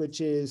cars,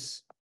 which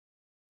is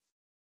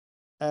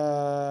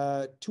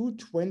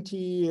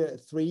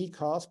 223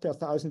 cars per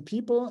 1,000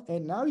 people.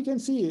 And now you can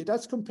see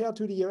that's compared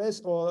to the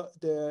US or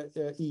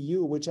the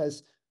EU, which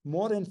has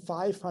more than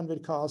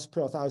 500 cars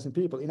per 1,000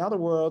 people. In other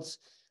words,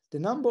 the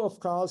number of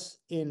cars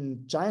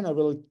in China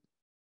will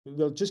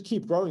just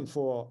keep growing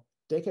for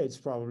decades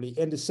probably.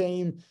 And the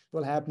same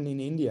will happen in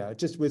India,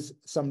 just with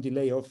some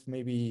delay of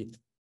maybe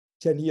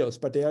 10 years.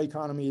 But their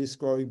economy is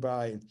growing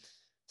by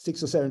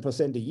 6 or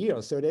 7% a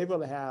year. So they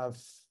will have,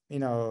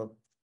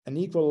 an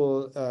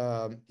equal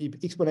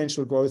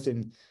exponential growth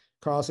in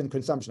cars and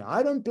consumption.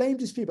 I don't blame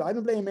these people. I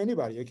don't blame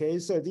anybody, okay?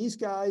 So these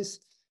guys,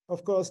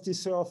 of course,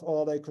 deserve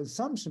all their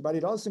consumption, but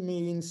it also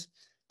means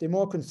the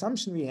more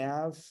consumption we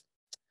have,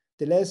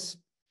 the less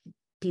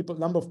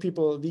number of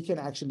people we can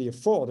actually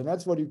afford. And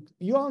that's what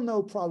you all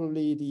know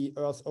probably the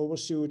Earth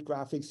overshoot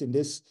graphics in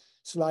this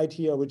slide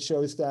here, which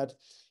shows that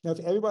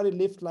if everybody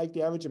lived like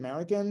the average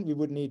American, we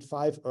would need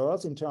 5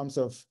 Earths in terms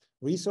of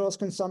resource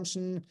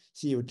consumption,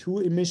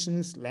 CO2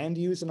 emissions, land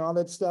use, and all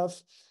that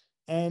stuff.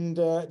 And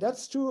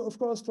that's true, of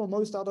course, for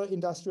most other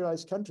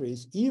industrialized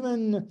countries.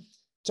 Even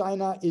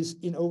China is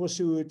in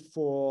overshoot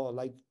for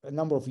like a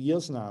number of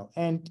years now.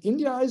 And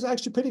India is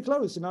actually pretty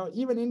close.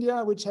 Even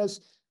India, which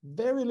has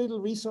very little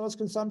resource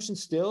consumption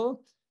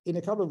still, in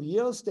a couple of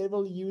years, they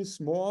will use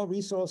more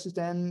resources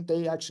than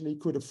they actually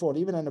could afford,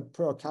 even on a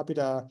per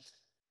capita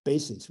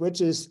basis,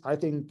 which is, I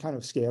think, kind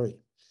of scary.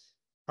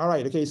 All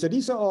right, okay, so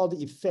these are all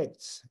the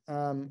effects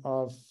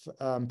of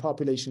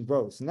population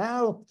growth.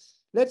 Now,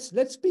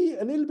 let's be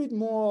a little bit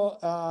more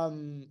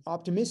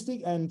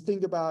optimistic and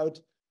think about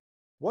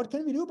what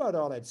can we do about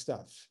all that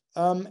stuff.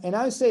 And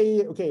I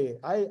say, okay,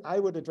 I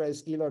would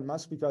address Elon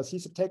Musk because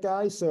he's a tech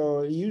guy,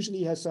 so he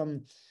usually has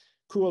some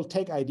cool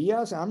tech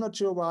ideas. I'm not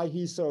sure why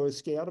he's so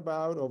scared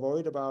about or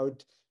worried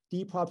about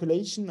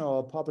depopulation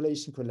or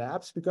population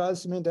collapse,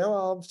 because there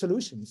are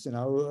solutions,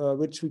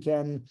 which we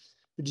can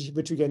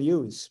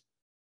use.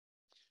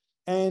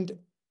 And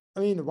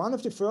one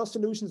of the first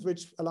solutions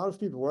which a lot of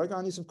people work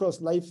on is, of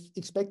course, life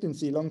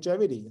expectancy,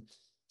 longevity.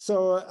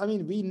 So,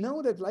 we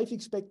know that life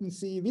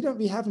expectancy, we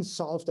haven't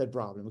solved that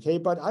problem, okay?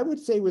 But I would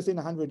say within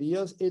 100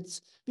 years,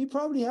 we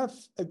probably have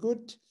a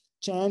good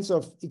chance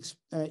of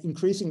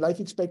increasing life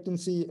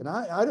expectancy. And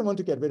I don't want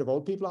to get rid of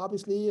old people,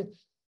 obviously,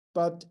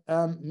 but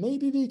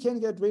maybe we can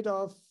get rid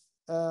of,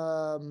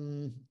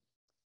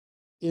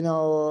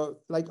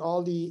 like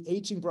all the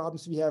aging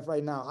problems we have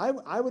right now.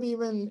 I would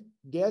even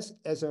guess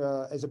as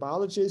a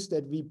biologist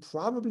that we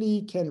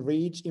probably can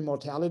reach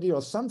immortality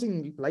or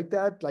something like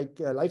that, like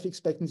life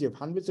expectancy of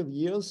hundreds of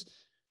years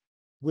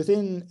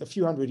within a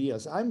few hundred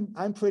years.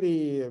 I'm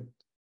pretty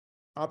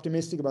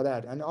optimistic about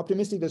that. And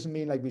optimistic doesn't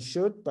mean like we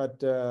should,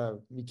 but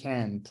we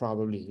can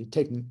probably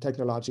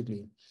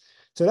technologically.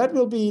 So that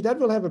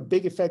will have a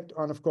big effect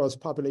on, of course,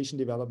 population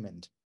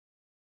development.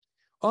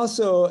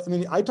 Also,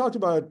 I talked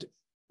about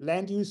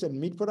land use and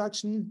meat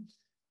production.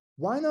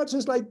 Why not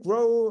just like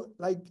grow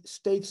like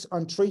steaks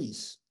on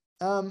trees?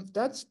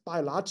 That's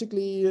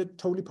biologically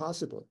totally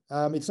possible.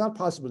 It's not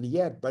possible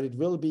yet, but it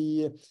will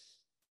be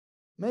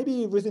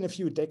maybe within a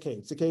few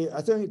decades. Okay,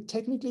 I think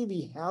technically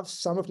we have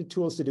some of the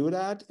tools to do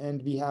that,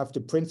 and we have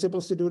the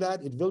principles to do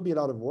that. It will be a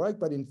lot of work,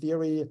 but in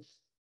theory,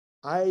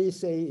 I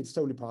say it's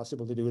totally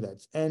possible to do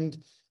that. And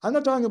I'm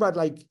not talking about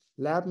like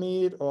lab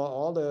meat or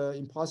all the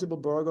impossible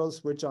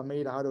burgers, which are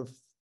made out of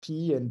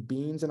pea and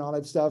beans and all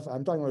that stuff.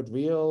 I'm talking about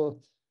real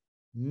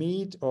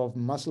meat of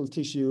muscle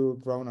tissue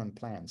grown on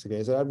plants.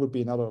 Okay, so that would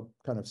be another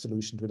kind of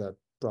solution to that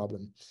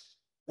problem.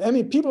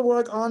 People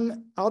work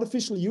on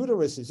artificial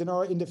uteruses,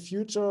 in the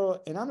future,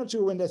 and I'm not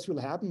sure when this will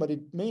happen, but it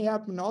may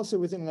happen also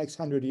within the next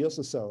 100 years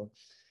or so.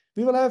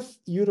 We will have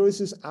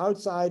uteruses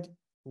outside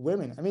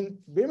women.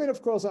 Women,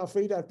 of course, are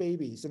free to have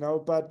babies,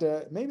 but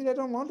maybe they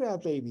don't want to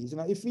have babies.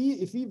 If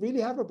we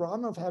really have a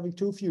problem of having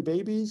too few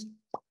babies,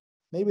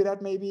 maybe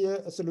that may be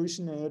a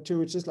solution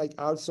to just like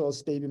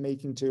outsource baby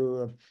making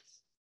to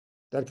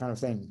that kind of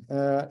thing.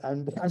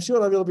 And I'm sure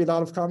there will be a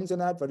lot of comments on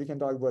that, but we can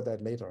talk about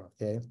that later,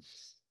 okay?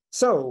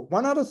 So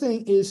one other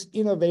thing is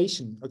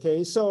innovation,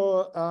 okay?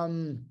 So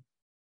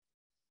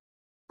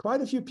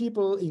quite a few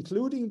people,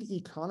 including The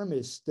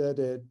Economist,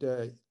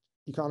 the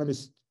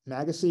Economist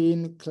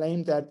magazine,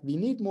 claim that we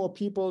need more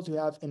people to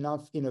have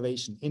enough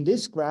innovation. In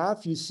this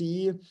graph, you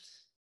see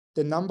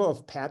the number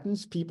of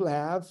patents people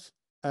have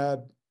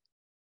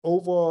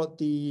over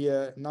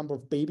the number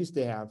of babies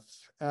they have.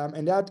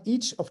 And that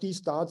each of these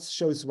dots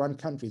shows one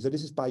country. So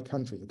this is by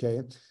country,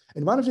 okay?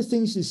 And one of the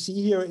things you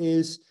see here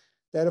is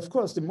that, of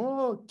course, the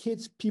more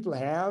kids people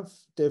have,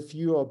 the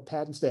fewer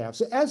patents they have.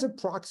 So as a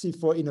proxy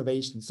for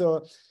innovation.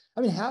 So,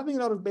 I mean, having a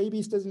lot of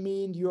babies doesn't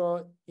mean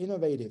you're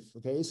innovative,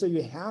 okay? So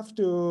you have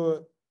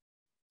to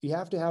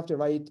have the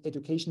right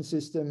education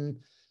system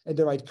and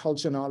the right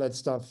culture and all that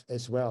stuff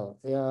as well.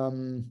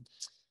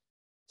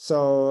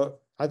 So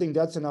I think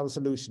that's another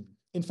solution.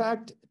 In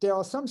fact, there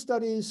are some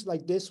studies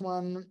like this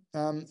one,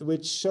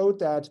 which showed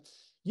that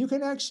you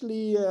can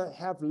actually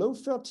have low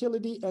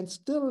fertility and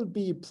still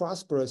be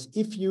prosperous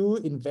if you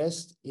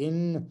invest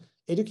in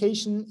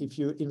education, if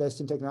you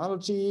invest in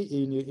technology,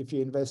 if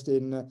you invest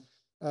in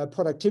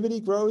productivity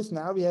growth.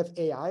 Now we have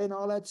AI and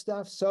all that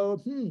stuff.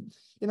 So,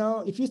 you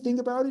know, if you think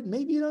about it,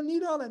 maybe you don't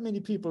need all that many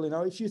people. You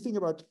know, if you think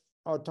about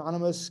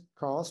autonomous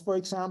cars, for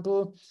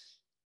example,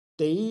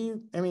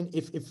 I mean,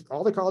 if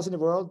all the cars in the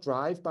world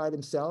drive by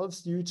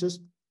themselves, you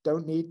just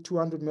don't need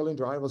 200 million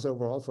drivers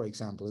overall, for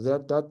example.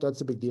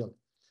 That's a big deal.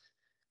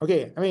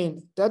 Okay, I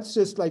mean, that's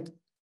just like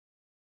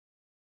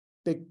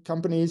big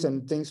companies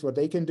and things what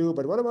they can do,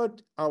 but what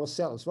about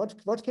ourselves?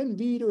 What can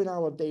we do in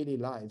our daily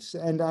lives?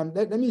 And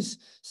let me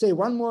say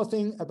one more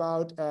thing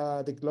about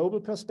the global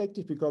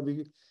perspective, because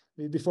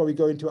before we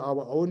go into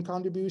our own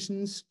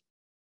contributions.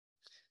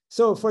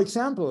 So, for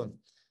example,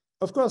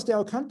 of course, there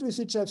are countries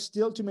which have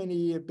still too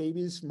many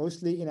babies,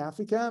 mostly in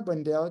Africa,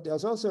 but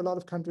there's also a lot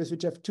of countries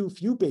which have too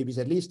few babies.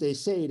 At least they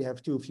say they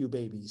have too few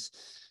babies.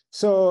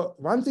 So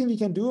one thing we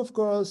can do, of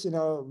course, you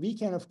know, we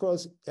can, of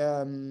course,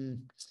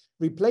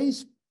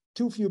 replace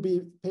too few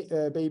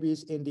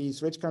babies in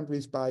these rich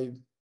countries by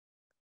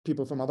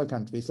people from other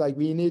countries. Like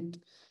we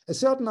need a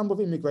certain number of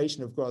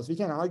immigration, of course. We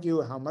can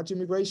argue how much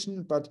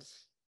immigration, but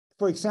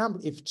for example,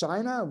 if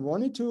China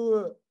wanted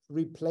to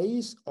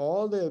replace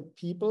all the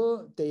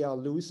people they are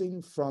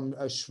losing from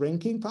a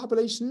shrinking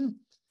population,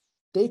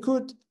 they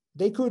could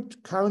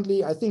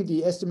currently, I think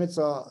the estimates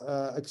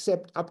are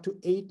accept up to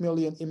 8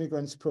 million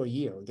immigrants per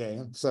year, okay?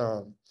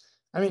 So,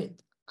 I mean,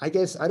 I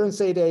guess I don't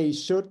say they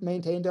should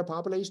maintain their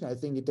population. I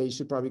think they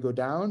should probably go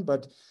down.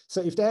 But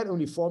so if they had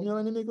only 4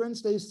 million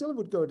immigrants, they still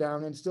would go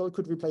down and still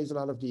could replace a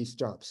lot of these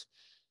jobs.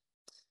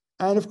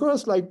 And of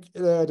course, like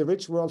the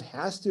rich world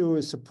has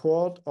to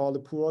support all the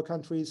poorer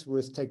countries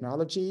with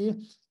technology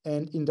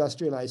and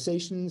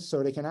industrialization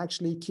so they can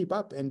actually keep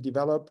up and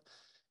develop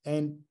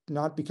and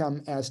not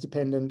become as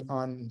dependent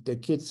on the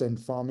kids and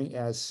farming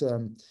as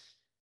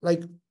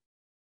like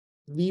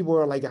we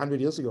were like 100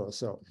 years ago or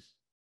so.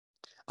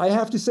 I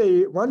have to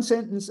say one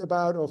sentence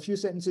about, or a few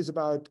sentences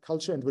about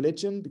culture and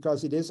religion,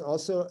 because it is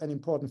also an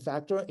important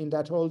factor in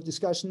that whole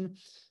discussion.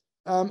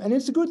 And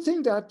it's a good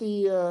thing that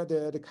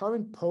the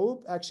current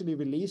Pope actually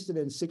released an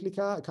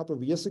encyclica a couple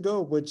of years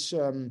ago, which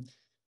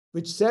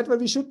said, well,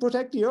 we should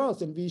protect the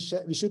earth and we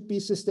should be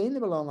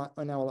sustainable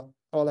on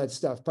all that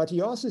stuff. But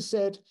he also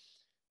said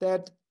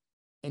that,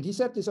 and he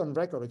said this on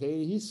record,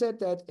 okay? He said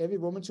that every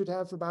woman should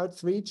have about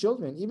 3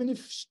 children, even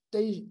if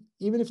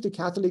the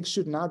Catholics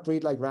should not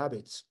breed like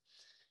rabbits.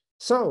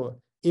 So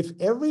if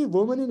every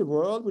woman in the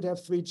world would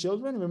have 3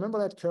 children, remember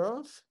that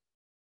curve?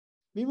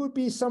 We would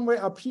be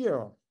somewhere up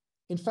here.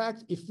 In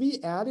fact, if we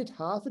added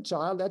half a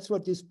child, that's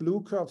what this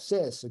blue curve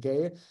says,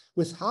 okay?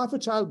 With half a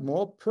child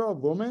more per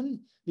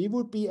woman, we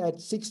would be at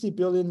 16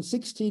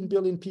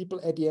 billion people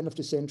at the end of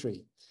the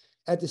century.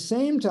 At the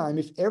same time,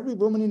 if every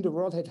woman in the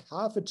world had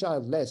half a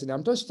child less, and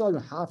I'm just talking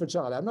about half a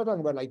child, I'm not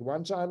talking about like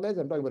 1 child less,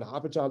 I'm talking about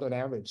half a child on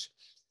average,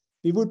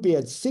 we would be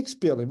at 6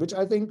 billion, which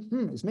I think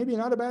is maybe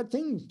not a bad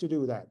thing to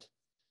do that.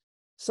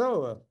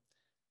 So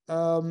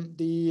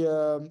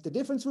the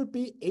difference would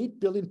be 8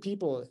 billion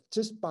people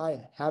just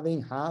by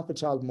having half a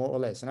child more or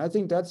less. And I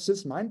think that's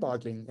just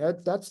mind-boggling.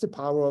 That's the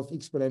power of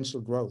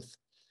exponential growth.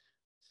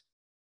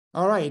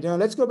 All right,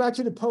 let's go back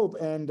to the Pope.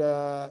 And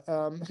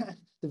the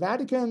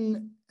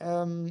Vatican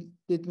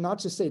did not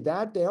just say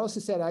that. They also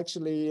said,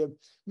 actually,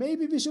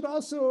 maybe we should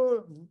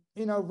also,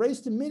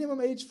 raise the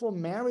minimum age for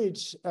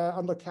marriage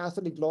under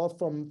Catholic law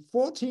from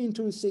 14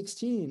 to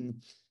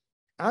 16.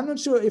 I'm not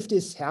sure if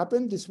this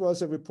happened. This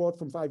was a report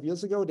from 5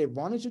 years ago. They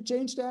wanted to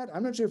change that.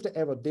 I'm not sure if they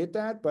ever did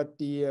that, but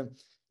the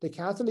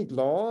Catholic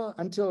law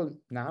until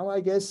now, I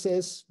guess,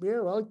 says, yeah,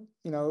 well,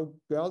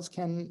 girls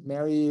can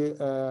marry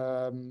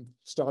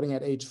starting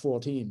at age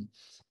 14.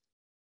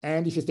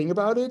 And if you think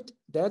about it,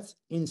 that's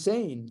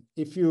insane.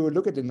 If you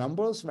look at the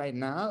numbers right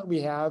now,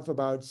 we have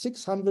about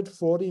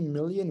 640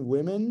 million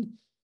women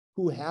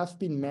who have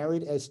been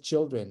married as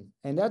children.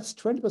 And that's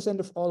 20%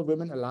 of all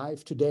women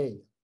alive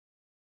today.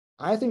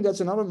 I think that's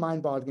another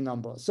mind-boggling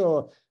number.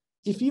 So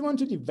if you want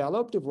to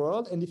develop the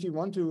world and if you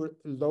want to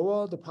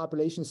lower the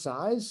population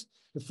size,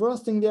 the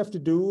first thing we have to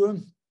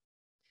do,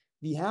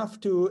 we have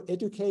to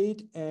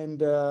educate and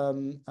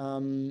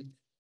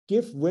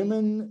give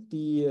women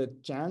the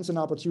chance and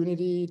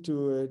opportunity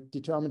to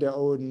determine their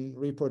own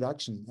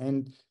reproduction.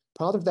 And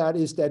part of that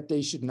is that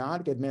they should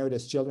not get married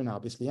as children,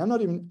 obviously.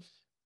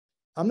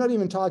 I'm not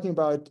even talking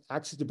about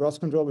access to birth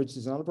control, which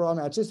is another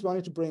problem. I just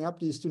wanted to bring up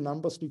these two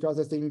numbers because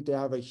I think they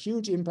have a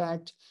huge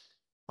impact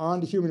on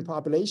the human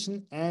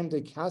population, and the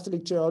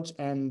Catholic Church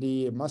and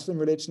the Muslim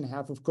religion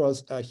have, of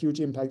course, a huge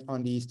impact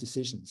on these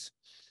decisions.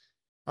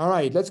 All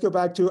right, let's go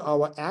back to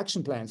our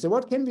action plan. So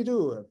what can we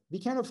do? We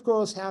can, of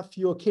course, have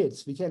fewer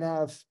kids. We can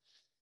have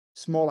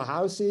smaller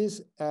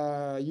houses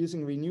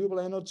using renewable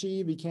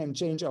energy. We can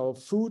change our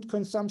food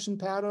consumption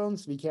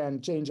patterns. We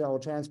can change our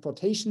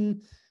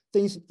transportation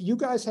things. You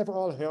guys have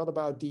all heard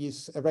about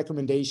these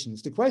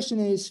recommendations. The question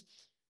is,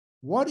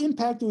 what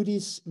impact do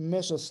these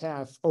measures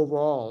have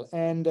overall?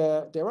 And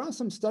there are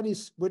some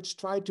studies which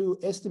try to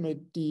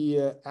estimate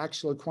the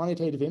actual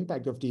quantitative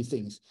impact of these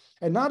things.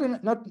 And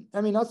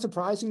not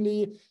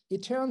surprisingly,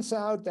 it turns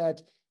out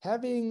that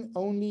having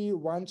only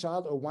one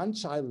child or one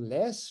child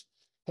less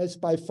has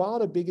by far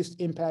the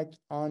biggest impact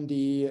on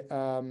the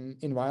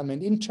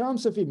environment in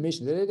terms of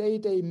emissions.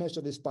 They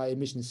measure this by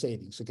emission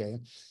savings,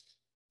 okay?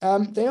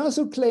 They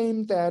also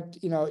claim that,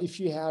 if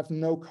you have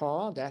no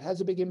car, that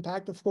has a big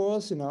impact, of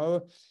course.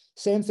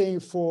 Same thing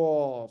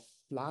for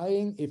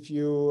flying. If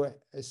you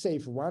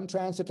save one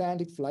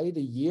transatlantic flight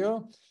a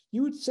year,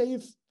 you would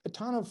save a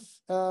ton of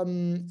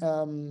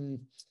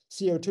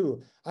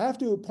CO2. I have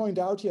to point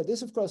out here,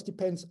 this of course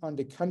depends on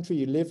the country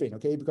you live in,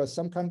 okay? Because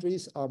some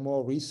countries are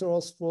more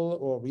resourceful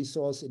or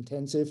resource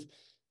intensive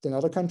than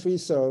other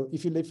countries. So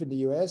if you live in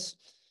the US,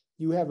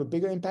 you have a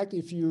bigger impact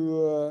if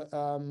you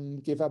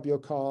give up your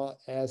car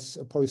as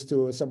opposed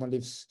to someone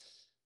lives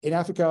in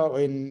Africa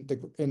or in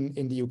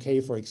the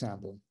UK, for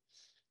example.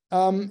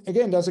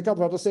 Again, there's a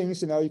couple of other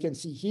things, you can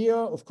see here,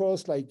 of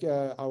course, like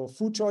our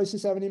food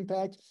choices have an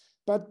impact.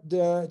 But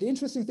the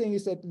interesting thing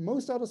is that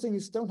most other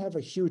things don't have a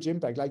huge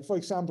impact. Like, for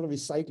example,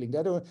 recycling.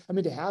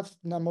 They have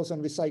numbers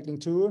on recycling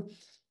too,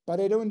 but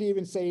they don't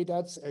even say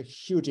that's a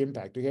huge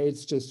impact. Okay,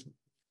 it's just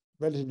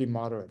relatively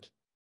moderate.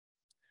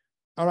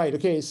 All right.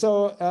 Okay.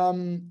 So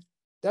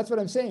that's what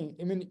I'm saying.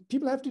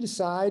 People have to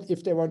decide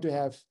if they want to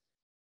have,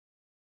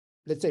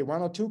 let's say,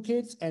 one or two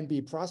kids and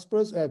be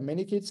prosperous, or have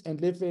many kids and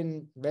live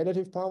in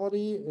relative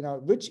poverty.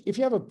 Which if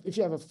you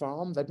have a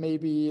farm, that may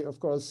be,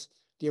 of course,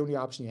 the only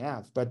option you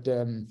have. But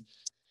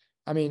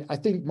I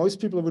think most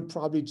people would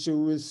probably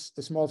choose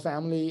a small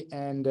family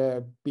and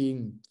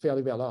being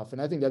fairly well off.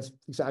 And I think that's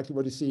exactly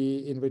what you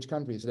see in rich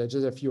countries. They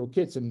just have fewer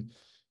kids and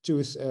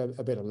choose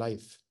a better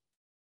life.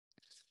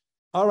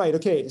 All right,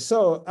 okay.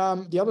 So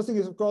the other thing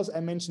is, of course, I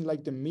mentioned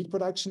like the meat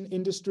production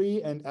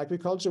industry and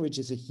agriculture, which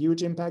is a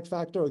huge impact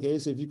factor. Okay,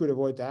 so if you could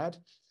avoid that.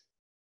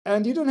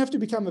 And you don't have to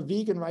become a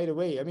vegan right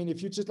away.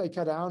 If you just like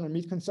cut down on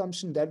meat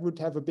consumption, that would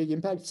have a big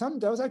impact.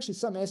 There was actually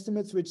some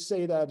estimates which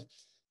say that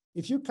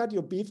if you cut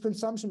your beef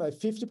consumption by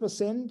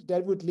 50%,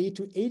 that would lead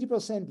to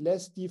 80%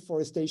 less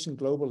deforestation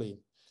globally.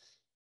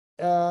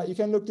 You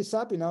can look this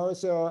up,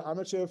 so I'm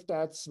not sure if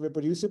that's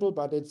reproducible,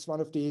 but it's one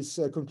of these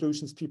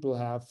conclusions people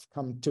have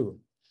come to.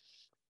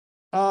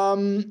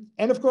 And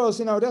of course,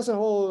 there's a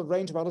whole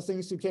range of other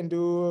things you can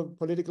do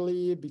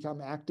politically,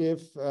 become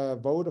active,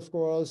 vote, of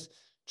course,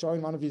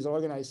 join one of these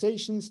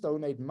organizations,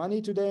 donate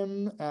money to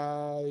them,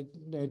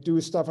 do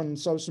stuff on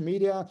social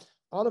media,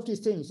 all of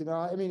these things. We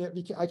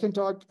can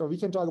talk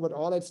about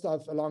all that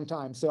stuff a long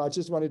time. So I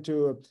just wanted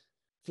to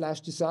flash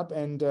this up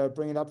and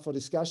bring it up for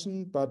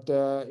discussion. But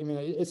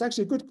it's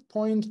actually a good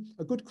point,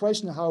 a good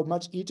question, how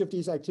much each of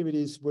these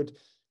activities would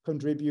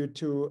contribute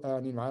to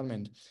an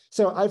environment.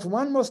 So I have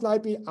one more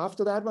slide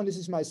after that one. This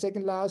is my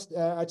second last.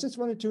 I just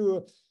wanted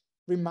to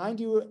remind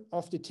you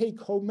of the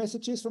take-home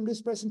messages from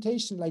this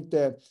presentation, like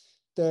the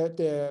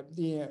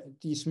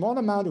small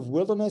amount of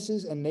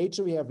wildernesses and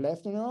nature we have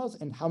left on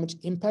Earth and how much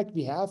impact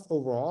we have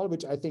overall,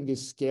 which I think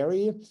is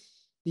scary.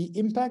 The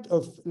impact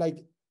of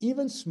like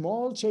even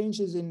small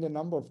changes in the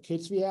number of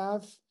kids we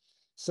have.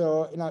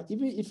 So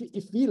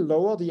if we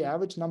lower the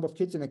average number of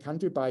kids in a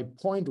country by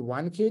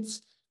 0.1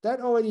 kids, that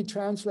already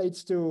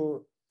translates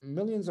to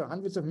millions or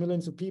hundreds of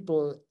millions of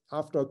people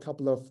after a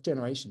couple of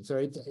generations.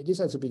 So this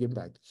has a big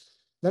impact.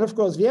 Then, of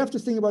course, we have to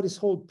think about this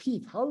whole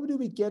peak. How do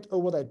we get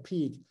over that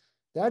peak?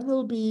 That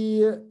will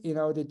be,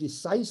 the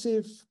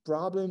decisive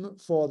problem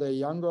for the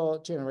younger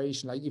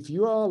generation. Like if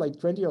you are like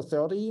 20 or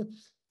 30,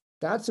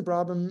 that's a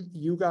problem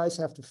you guys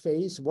have to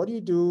face. What do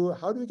you do?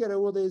 How do we get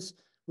over this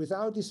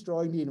without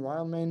destroying the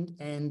environment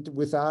and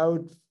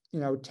without,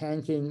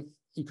 tanking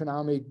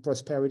economic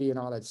prosperity and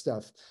all that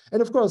stuff?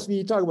 And of course,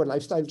 we talk about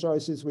lifestyle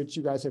choices, which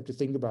you guys have to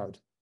think about.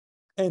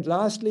 And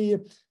lastly,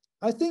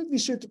 I think we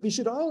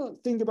should all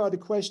think about the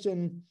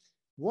question,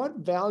 what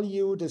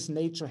value does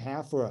nature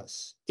have for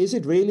us? Is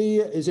it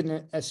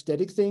an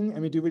aesthetic thing?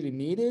 Do you really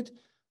need it?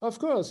 Of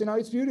course,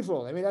 it's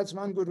beautiful. That's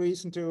one good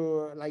reason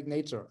to like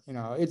nature.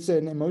 It's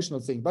an emotional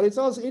thing, but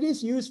it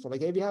is useful.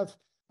 Like, we have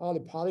all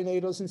the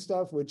pollinators and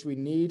stuff, which we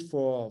need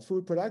for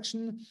food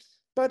production.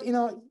 But,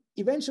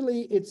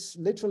 eventually it's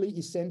literally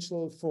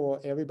essential for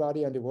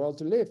everybody in the world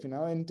to live,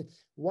 and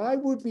why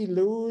would we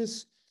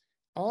lose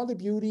all the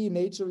beauty in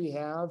nature we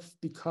have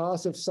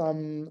because of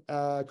some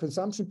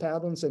consumption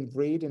patterns and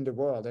greed in the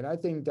world? And I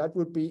think that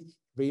would be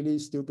really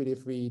stupid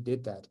if we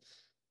did that.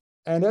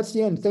 And that's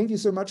the end. Thank you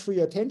so much for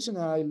your attention.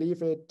 I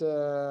leave it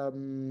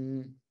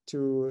to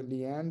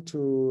Leanne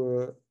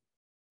to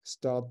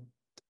start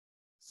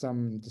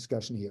some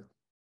discussion here.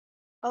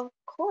 Of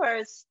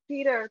course,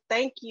 Peter,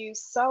 thank you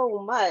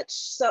so much.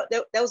 So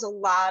there was a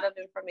lot of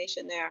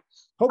information there.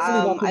 Hopefully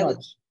not too I was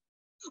much.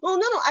 Well,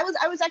 no,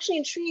 I was actually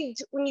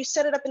intrigued when you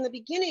set it up in the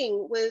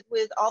beginning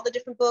with all the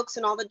different books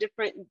and all the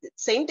different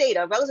same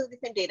data, relatively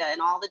same data, and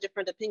all the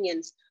different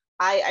opinions.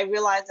 I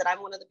realized that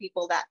I'm one of the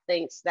people that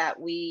thinks that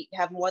we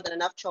have more than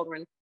enough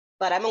children,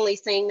 but I'm only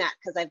saying that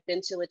because I've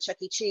been to a Chuck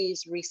E.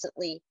 Cheese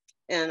recently,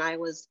 and I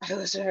was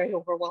very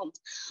overwhelmed.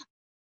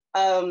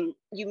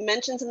 You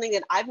mentioned something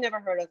that I've never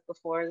heard of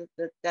before.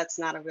 That's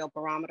not a real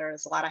barometer.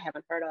 There's a lot I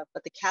haven't heard of,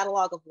 but the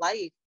catalog of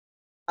life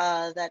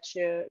that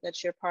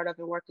you're part of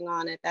and working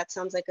on it. That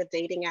sounds like a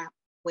dating app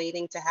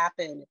waiting to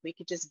happen. If we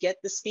could just get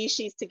the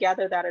species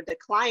together that are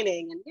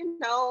declining, and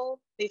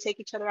they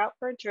take each other out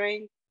for a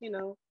drink,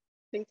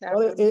 things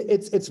Well, happen.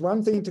 it's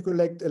one thing to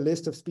collect a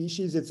list of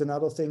species. It's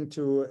another thing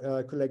to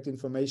collect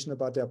information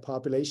about their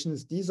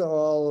populations. These are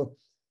all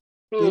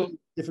really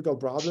difficult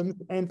problems.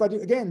 But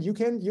again,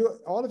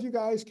 all of you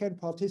guys can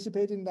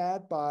participate in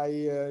that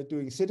by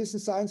doing citizen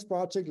science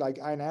project like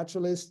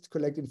iNaturalist,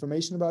 collect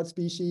information about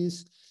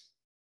species.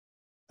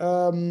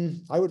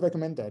 I would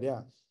recommend that.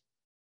 Yeah.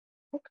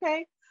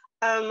 Okay.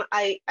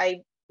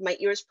 I my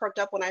ears perked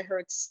up when I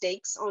heard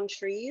stakes on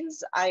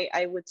trees.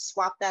 I would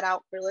swap that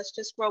out for let's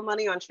just grow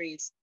money on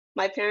trees.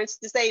 My parents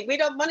used to say,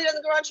 money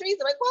doesn't grow on trees.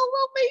 I'm like, well,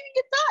 maybe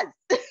it does.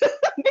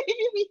 Maybe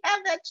we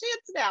have that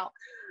chance now.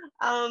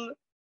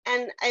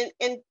 And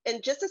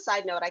just a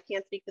side note, I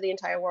can't speak for the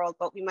entire world,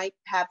 but we might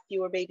have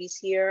fewer babies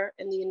here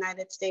in the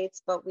United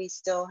States, but we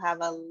still have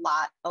a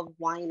lot of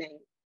whining.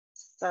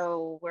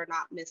 So we're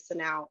not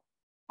missing out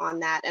on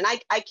that. And I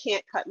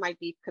can't cut my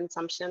beef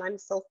consumption. I'm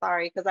so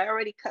sorry because I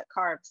already cut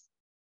carbs.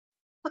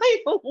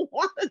 I don't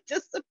want to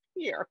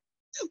disappear,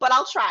 but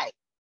I'll try.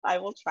 I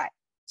will try.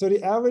 So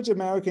the average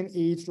American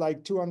eats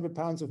like 200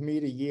 pounds of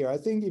meat a year. I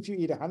think if you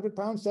eat 100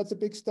 pounds, that's a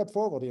big step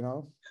forward,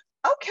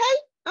 Okay.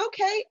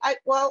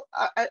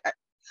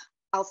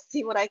 I'll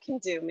see what I can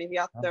do. Maybe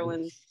I'll throw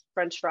in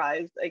French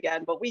fries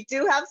again. But we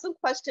do have some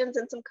questions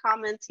and some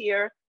comments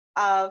here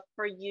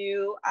for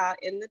you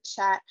in the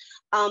chat.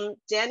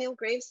 Daniel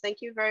Graves,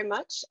 thank you very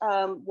much.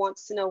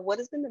 Wants to know what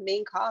has been the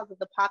main cause of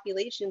the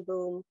population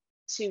boom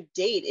to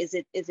date? Is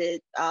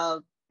it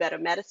better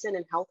medicine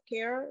and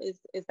healthcare?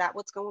 Is that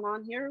what's going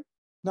on here?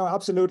 No,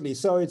 absolutely.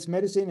 So it's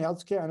medicine,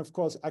 healthcare, and of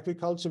course,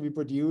 agriculture. We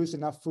produce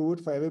enough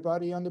food for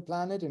everybody on the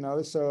planet,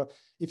 So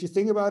if you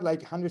think about like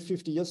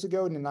 150 years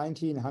ago in the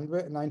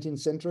 19th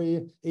century,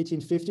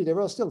 1850, there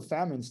were still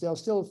famines. There are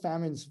still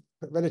famines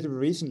relatively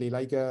recently,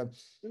 like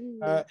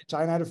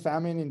China had a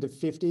famine in the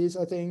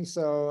 50s, I think.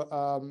 So,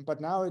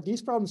 but now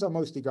these problems are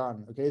mostly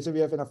gone. Okay, so we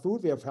have enough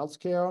food, we have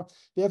healthcare,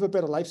 we have a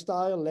better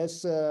lifestyle,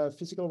 less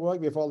physical work,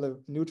 we have all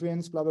the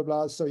nutrients, blah, blah,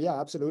 blah. So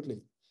yeah, absolutely.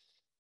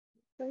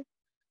 Okay.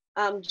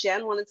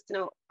 Jen wanted to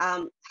know,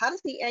 how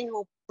does the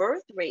annual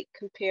birth rate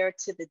compare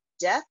to the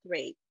death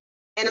rate?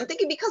 And I'm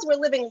thinking because we're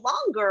living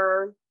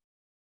longer.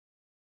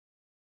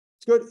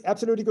 It's good.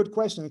 Absolutely good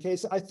question. Okay,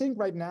 so I think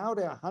right now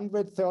there are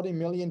 130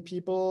 million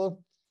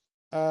people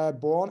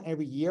born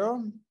every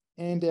year,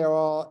 and there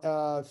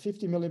are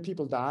 50 million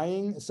people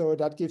dying. So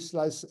that gives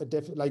us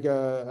like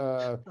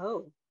a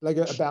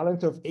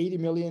balance of 80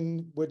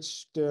 million,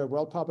 which the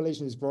world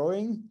population is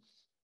growing.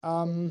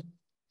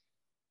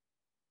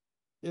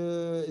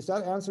 Is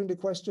that answering the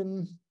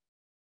question?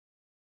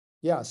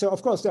 Yeah. So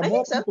of course there are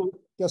more people.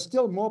 There's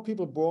still more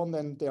people born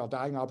than they are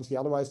dying. Obviously,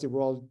 otherwise the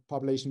world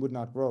population would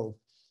not grow.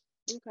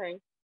 Okay.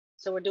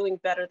 So we're doing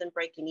better than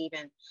breaking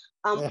even.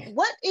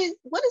 What is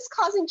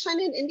causing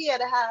China and India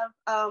to have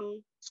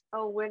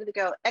where did it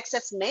go?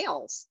 Excess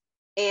males?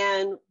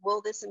 And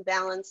will this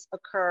imbalance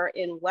occur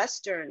in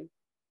Western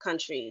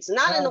countries?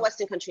 Not in the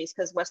Western countries,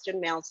 because Western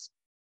males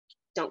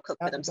don't cook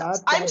for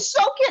themselves. I'm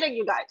so kidding,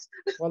 you guys.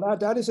 Well,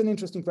 that is an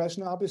interesting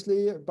question,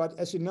 obviously. But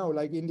as you know,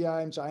 like India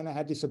and China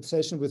had this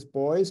obsession with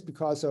boys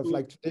because of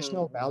like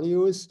traditional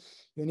values.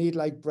 You need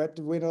like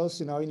breadwinners,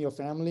 in your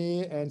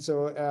family. And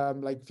so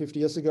like 50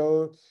 years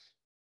ago,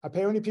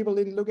 apparently people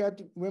didn't look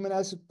at women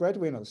as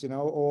breadwinners,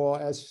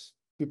 or as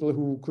people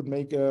who could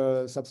make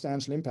a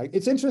substantial impact.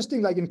 It's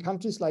interesting, like in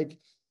countries like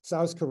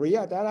South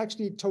Korea, that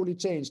actually totally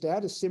changed. They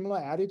had a similar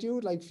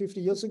attitude like 50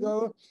 years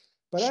ago.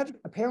 But that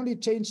apparently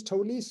changed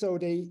totally. So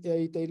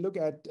they look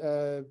at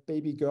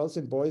baby girls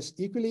and boys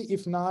equally,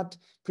 if not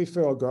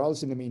prefer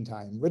girls in the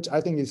meantime, which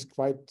I think is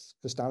quite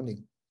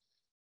astounding.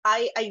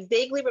 I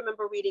vaguely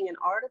remember reading an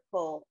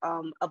article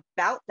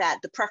about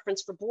that, the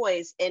preference for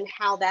boys, and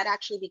how that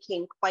actually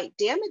became quite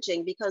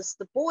damaging because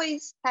the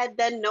boys had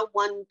then no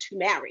one to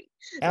marry.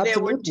 Absolutely.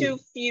 There were too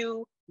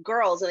few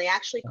girls, and they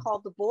actually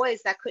called the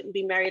boys that couldn't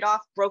be married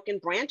off broken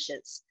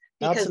branches.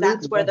 Because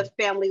that's where the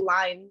family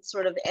line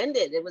sort of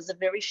ended. It was a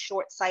very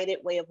short-sighted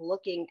way of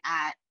looking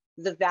at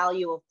the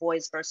value of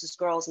boys versus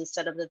girls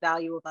instead of the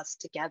value of us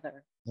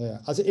together. Yeah,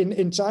 as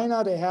in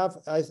China, they have,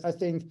 I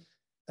think,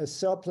 a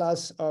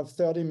surplus of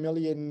 30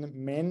 million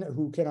men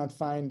who cannot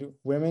find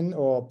women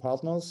or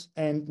partners.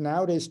 And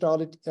now they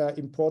started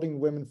importing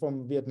women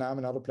from Vietnam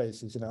and other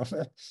places, you know.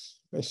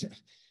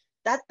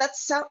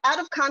 That's so out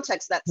of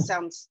context. That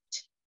sounds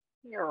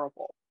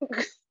terrible.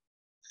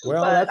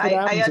 Well, But that's what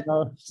happens, you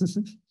know.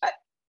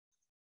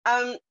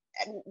 um,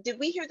 did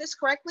we hear this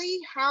correctly?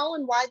 How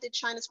and why did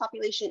China's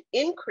population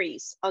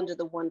increase under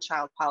the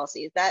one-child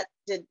policy? Is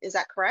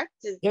that correct?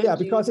 Yeah,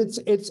 because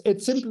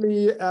it's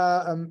simply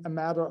a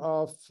matter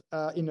of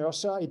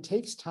inertia. It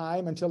takes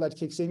time until that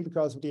kicks in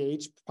because of the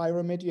age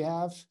pyramid you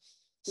have.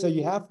 So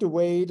you have to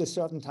wait a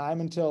certain time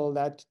until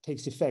that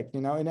takes effect, you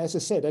know. And as I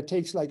said, that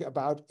takes like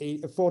about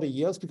 40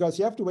 years because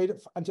you have to wait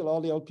until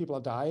all the old people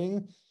are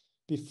dying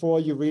before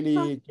you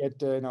really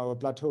get, you know, a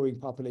plateauing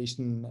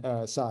population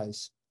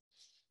size.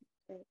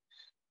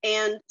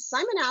 And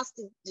Simon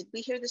asked, did we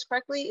hear this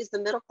correctly? Is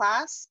the middle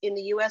class in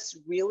the US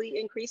really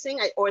increasing?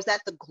 Or is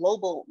that the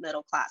global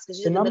middle class? Because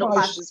you said the middle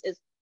class is...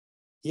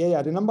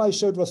 Yeah, the number I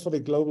showed was for the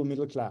global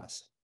middle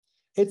class.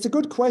 It's a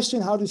good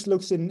question how this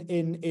looks in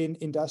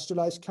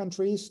industrialized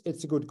countries.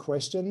 It's a good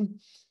question.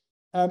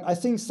 I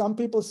think some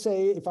people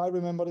say, if I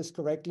remember this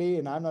correctly,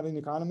 and I'm not an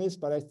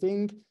economist, but I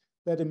think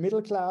that the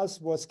middle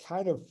class was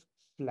kind of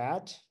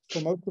flat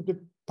for most of the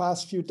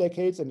past few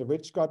decades, and the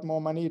rich got more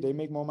money, they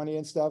make more money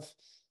and stuff.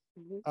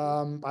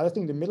 But I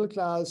think the middle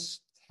class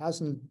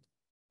hasn't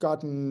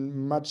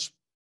gotten much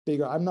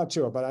bigger. I'm not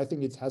sure, but I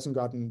think it hasn't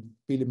gotten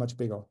really much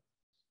bigger.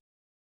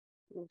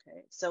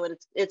 Okay, so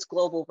it's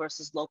global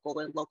versus local,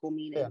 and local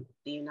meaning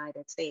the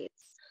United States.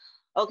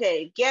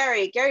 Okay,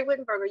 Gary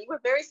Wittenberger, you were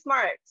very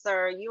smart,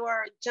 sir. You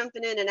are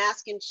jumping in and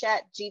asking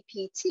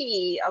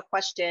ChatGPT a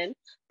question,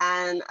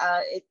 and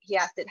he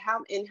asked it,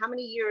 in how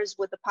many years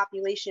would the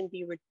population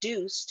be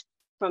reduced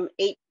from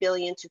 8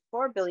 billion to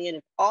 4 billion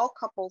if all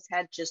couples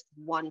had just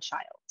one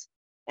child?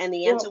 And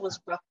the answer was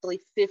roughly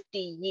 50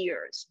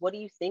 years. What do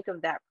you think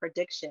of that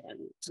prediction?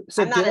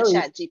 I'm not a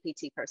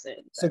ChatGPT person.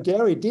 So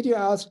Gary, did you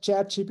ask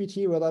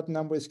ChatGPT where that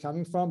number is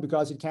coming from?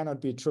 Because it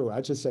cannot be true.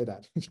 I just say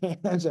that.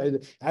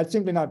 That's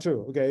simply not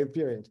true. Okay,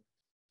 period.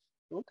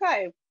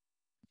 Okay.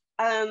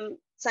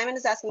 Simon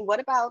is asking, what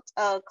about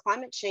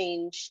climate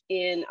change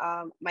in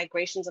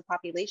migrations of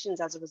populations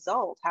as a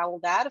result? How will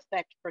that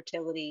affect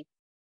fertility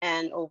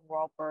and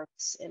overall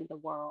births in the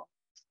world?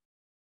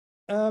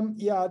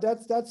 Yeah,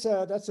 that's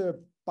a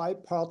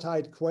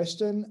bipartite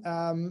question.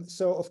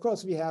 So of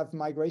course we have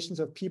migrations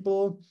of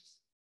people.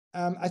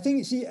 I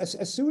think, see,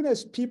 as soon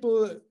as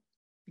people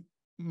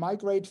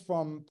migrate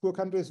from poor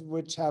countries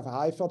which have a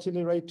high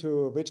fertility rate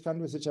to rich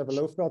countries which have a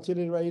low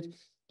fertility rate,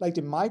 like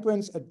the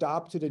migrants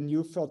adapt to the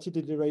new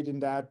fertility rate in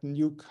that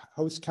new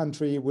host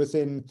country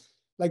within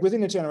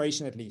a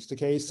generation at least.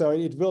 Okay, so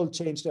it will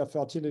change their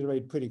fertility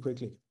rate pretty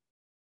quickly.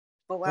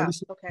 Oh wow.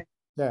 Okay.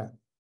 Yeah.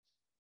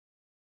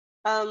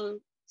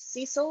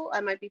 Cecil,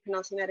 I might be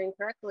pronouncing that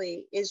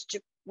incorrectly. Is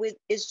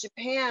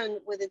Japan,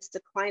 with its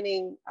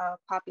declining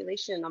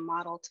population, a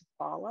model to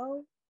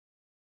follow?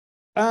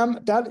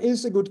 That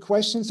is a good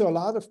question. So a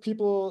lot of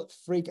people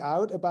freak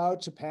out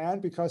about Japan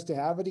because they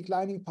have a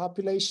declining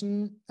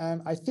population.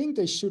 I think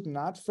they should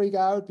not freak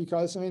out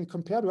because, I mean,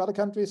 compared to other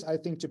countries, I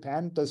think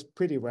Japan does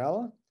pretty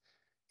well.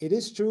 It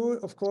is true,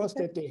 of course,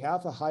 that they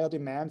have a higher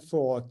demand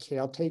for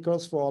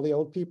caretakers for all the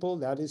old people.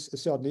 That is a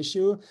certain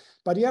issue.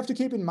 But you have to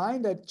keep in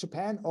mind that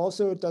Japan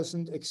also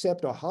doesn't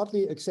accept or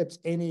hardly accepts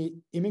any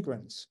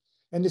immigrants.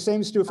 And the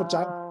same is true for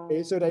China.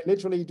 So they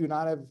literally do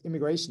not have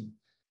immigration.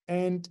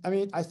 And I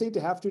mean, I think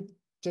they have to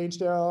change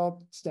their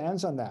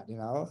stance on that. You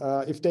know,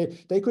 if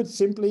they could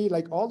simply,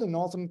 like all the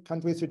northern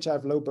countries which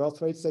have low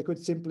birth rates, they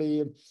could simply,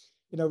 you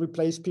know,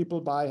 replace people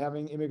by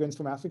having immigrants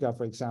from Africa,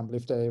 for example,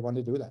 if they want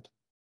to do that.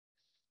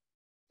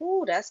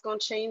 Ooh, that's going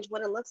to change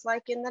what it looks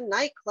like in the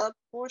nightclub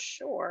for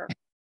sure.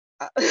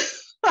 Stephen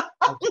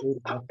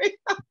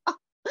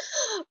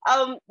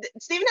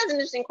has an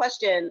interesting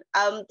question.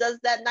 Does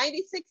that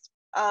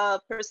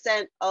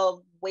 96%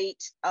 of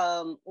weight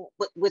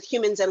with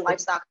humans and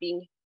livestock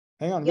being...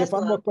 Hang on, we have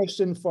one more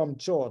question from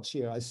George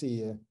here. I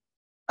see.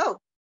 Oh,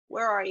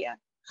 where are you?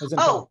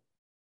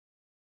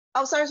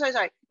 Oh, sorry.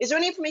 Is there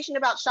any information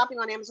about shopping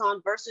on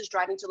Amazon versus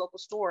driving to local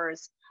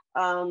stores?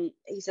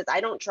 He says,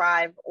 I don't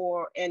drive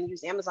and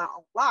use Amazon a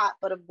lot,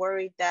 but I'm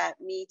worried that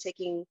me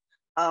taking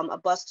a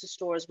bus to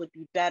stores would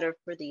be better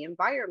for the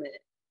environment.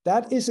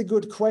 That is a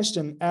good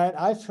question. And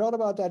I've heard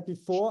about that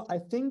before. I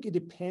think it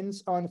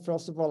depends on,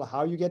 first of all,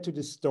 how you get to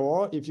the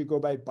store, if you go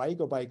by bike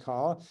or by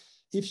car.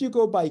 If you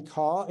go by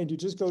car and you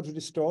just go to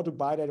the store to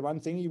buy that one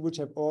thing you would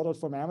have ordered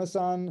from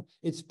Amazon,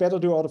 it's better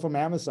to order from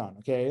Amazon,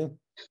 okay?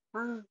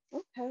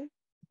 Okay.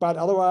 But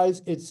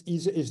otherwise, it's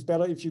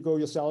better if you go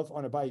yourself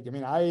on a bike. I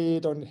mean, I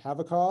don't have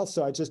a car,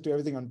 so I just do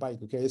everything on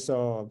bike, okay?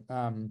 So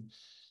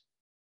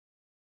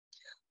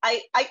I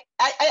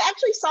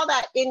actually saw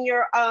that in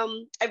your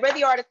I read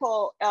the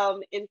article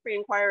in Free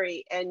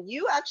Inquiry, and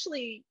you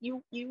actually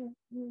you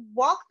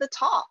walk the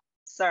talk.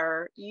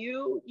 sir.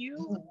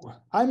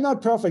 I'm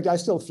not perfect. I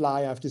still fly,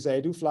 I have to say.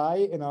 I do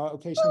fly,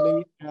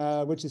 occasionally,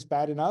 which is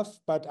bad enough,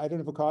 but I don't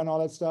have a car and all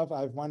that stuff.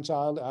 I have one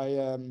child.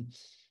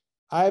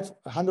 I have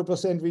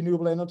 100%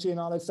 renewable energy and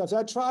all that stuff. So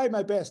I try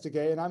my best,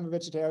 okay? And I'm a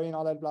vegetarian,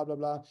 all that, blah, blah,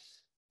 blah.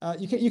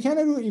 You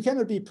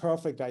cannot be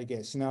perfect, I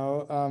guess.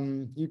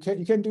 You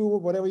can do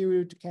whatever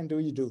you can do,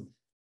 you do.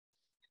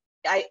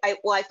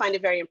 I find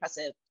it very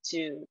impressive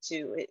to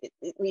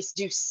at least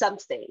do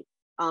something.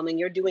 And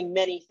you're doing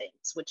many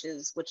things, which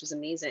is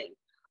amazing.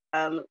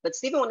 But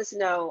Stephen wanted to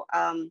know,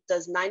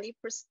 does 90%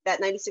 that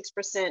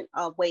 96%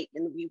 of weight,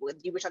 and you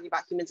were talking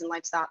about humans and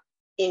livestock,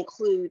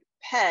 include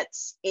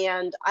pets?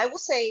 And I will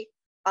say,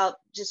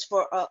 just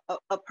for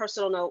a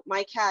personal note,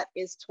 my cat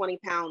is 20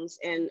 pounds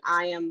and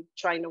I am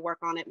trying to work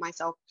on it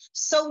myself.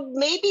 So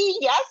maybe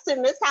yes,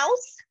 in this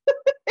house,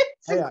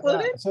 it's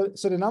included. Yeah.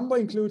 So the number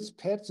includes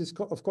pets,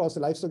 of course, the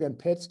livestock and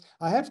pets.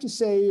 I have to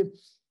say,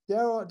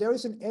 there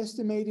is an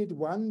estimated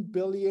 1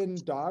 billion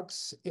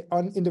dogs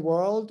in the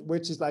world,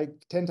 which is like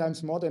 10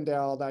 times more than there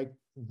are like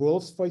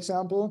wolves, for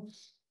example.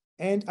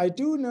 And I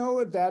do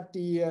know that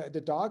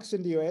the dogs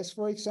in the US,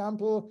 for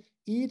example,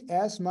 eat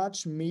as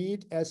much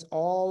meat as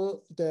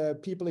all the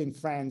people in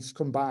France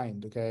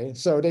combined, okay?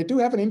 So they do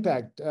have an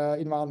impact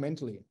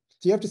environmentally.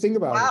 So you have to think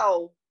about it.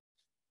 Wow.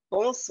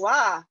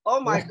 Bonsoir.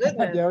 Oh my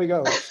goodness. There we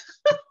go.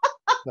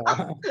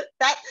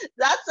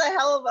 That's a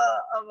hell of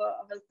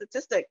a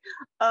statistic.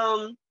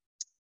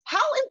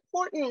 How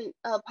important,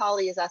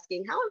 Polly is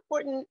asking, how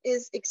important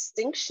is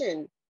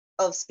extinction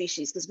of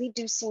species? Because we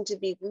do seem to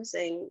be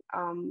losing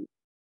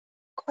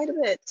quite a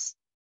bit.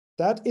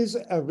 That is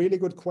a really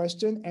good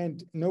question,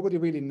 and nobody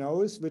really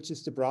knows, which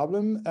is the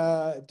problem.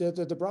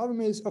 The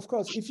problem is, of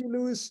course, if you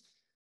lose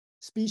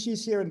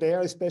species here and there,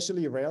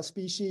 especially rare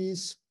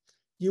species,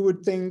 you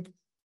would think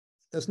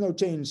there's no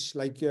change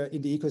like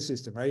in the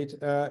ecosystem, right?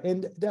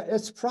 And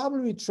that's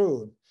probably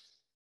true.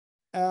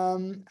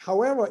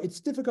 However,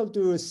 it's difficult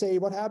to say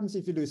what happens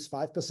if you lose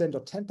 5%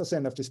 or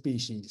 10% of the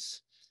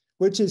species,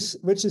 which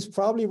is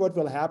probably what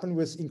will happen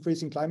with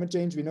increasing climate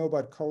change. We know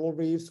about coral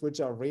reefs, which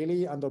are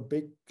really under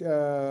big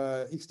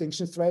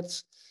extinction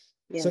threats.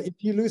 Yeah. So if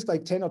you lose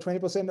like 10 or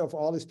 20% of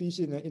all the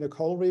species in a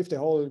coral reef, the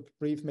whole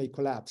reef may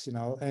collapse,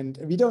 and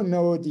we don't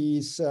know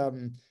these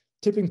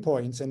tipping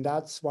points, and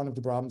that's one of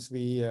the problems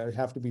we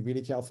have to be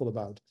really careful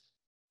about.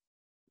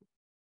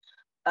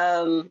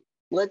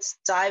 Let's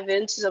dive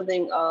into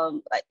something.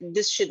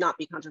 This should not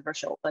be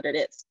controversial, but it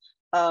is.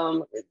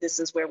 This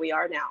is where we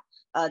are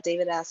now.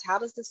 David asks, how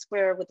does this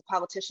square with the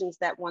politicians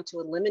that want to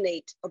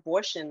eliminate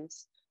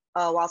abortions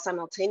while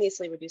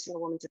simultaneously reducing a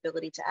woman's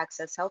ability to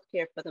access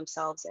healthcare for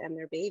themselves and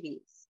their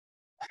babies?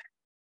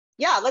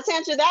 Yeah, let's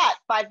answer that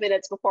 5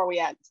 minutes before we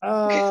end.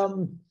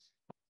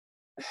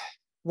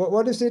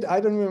 What is it? I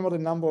don't remember the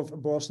number of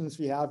abortions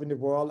we have in the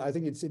world. I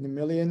think it's in the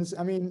millions.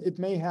 I mean, it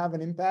may have an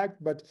impact,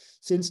 but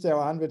since there are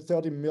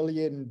 130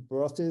 million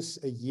births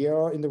a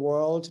year in the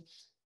world,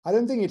 I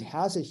don't think it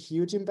has a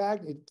huge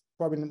impact. It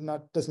probably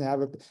doesn't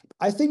have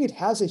I think it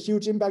has a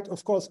huge impact,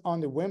 of course,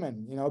 on the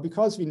women,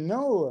 because we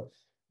know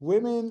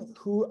women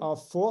who are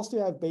forced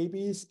to have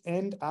babies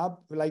end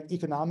up like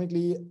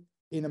economically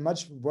in a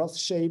much worse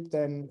shape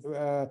than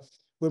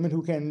women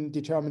who can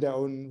determine their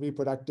own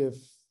reproductive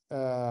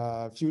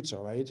future,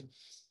 right?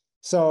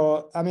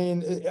 So I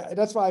mean,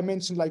 that's why I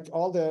mentioned like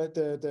all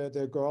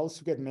the girls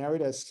who get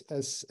married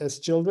as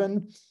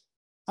children.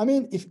 I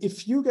mean,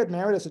 if you get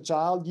married as a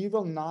child, you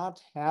will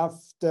not have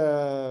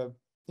the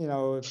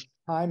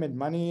time and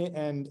money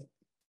and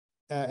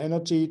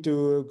energy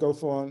to go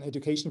for an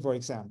education, for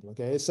example.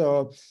 Okay,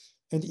 so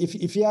and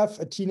if you have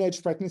a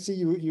teenage pregnancy,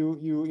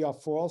 you are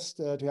forced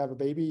to have a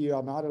baby. You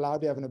are not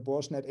allowed to have an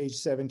abortion at age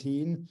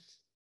 17.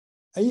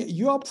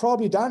 You are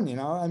probably done,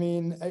 I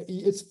mean,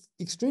 it's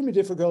extremely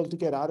difficult to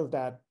get out of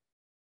that,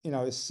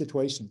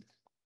 situation.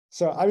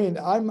 So, I mean,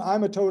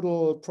 I'm a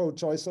total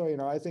pro-choicer,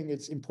 I think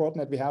it's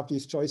important that we have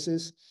these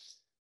choices,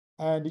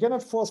 and you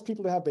cannot force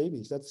people to have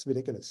babies. That's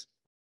ridiculous.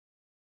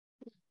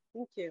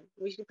 Thank you.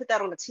 We should put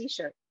that on a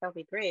t-shirt. That would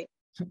be great.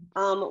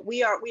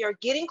 We are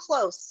getting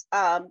close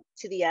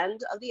to the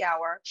end of the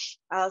hour.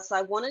 So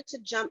I wanted to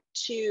jump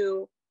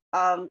to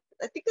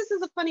I think this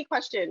is a funny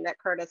question that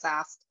Curtis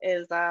asked,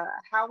 is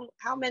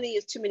how many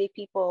is too many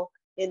people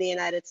in the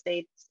United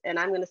States? And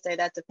I'm going to say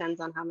that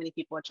depends on how many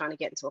people are trying to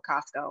get into a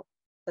Costco,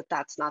 but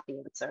that's not the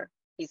answer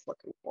he's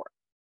looking for.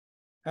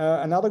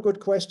 Another good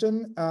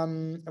question.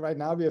 Right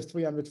now we have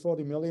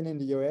 340 million in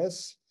the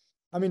US.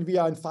 I mean, we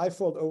are in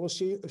 5-fold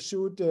overshoot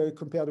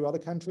compared to other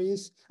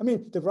countries. I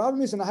mean, the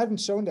problem is, and I haven't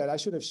shown that, I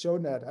should have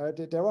shown that,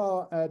 there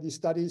are these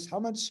studies, how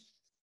much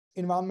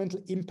environmental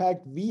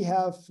impact we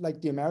have,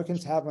 like the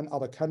Americans have on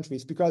other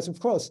countries, because of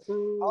course,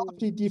 all of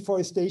the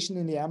deforestation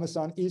in the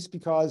Amazon is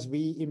because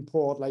we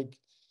import like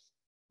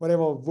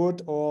whatever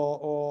wood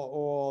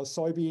or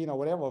soybean or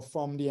whatever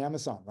from the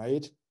Amazon,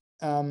 right?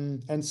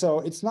 And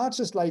so it's not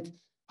just like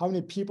how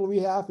many people we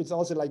have, it's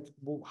also like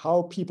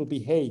how people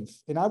behave.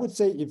 And I would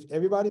say if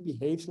everybody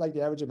behaves like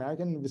the average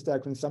American with their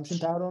consumption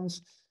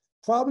patterns,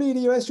 probably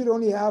the US should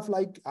only have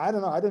like, I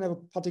don't know, I don't have a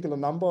particular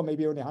number,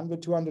 maybe only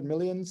 100, 200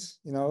 millions,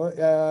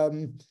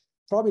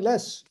 probably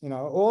less,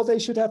 or they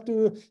should have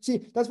to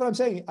see. That's what I'm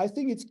saying. I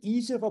think it's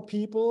easier for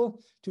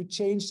people to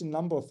change the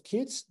number of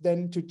kids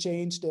than to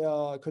change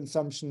their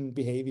consumption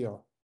behavior.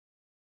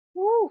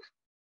 Woo,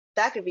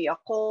 that could be a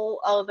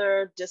whole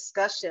other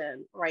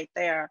discussion right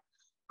there.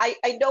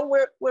 I know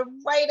we're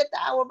right at the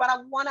hour, but I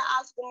want to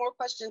ask one more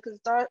question because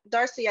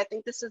Darcy, I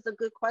think this is a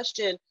good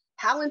question.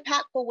 How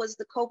impactful was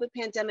the COVID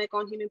pandemic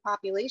on human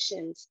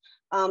populations?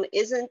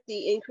 Isn't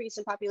the increase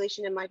in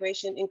population and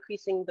migration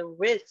increasing the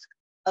risk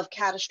of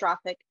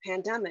catastrophic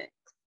pandemics?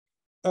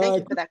 Thank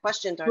you for that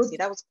question, Darcy.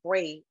 That was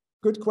great.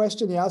 Good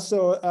question. Yeah.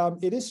 So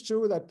it is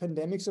true that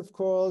pandemics, of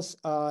course,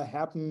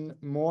 happen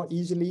more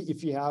easily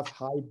if you have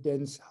high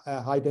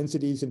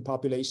densities in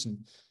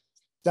population.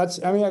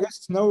 That's, I mean, I guess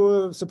it's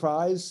no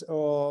surprise,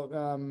 or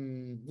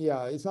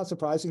it's not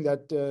surprising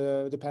that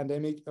the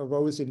pandemic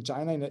arose in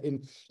China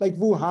in like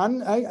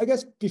Wuhan. I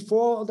guess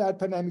before that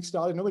pandemic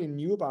started, nobody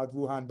knew about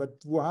Wuhan, but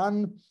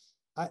Wuhan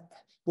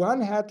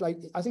had like,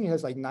 I think it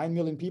has like 9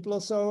 million people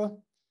or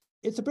so.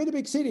 It's a pretty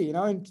big city,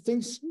 and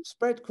things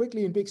spread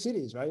quickly in big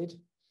cities, right?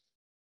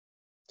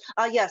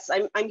 Yes,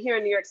 I'm here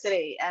in New York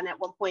City, and at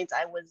one point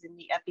I was in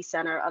the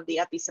epicenter of the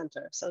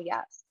epicenter. So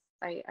yes,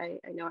 I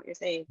know what you're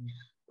saying.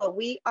 But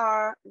we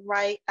are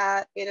right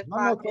at 8 o'clock.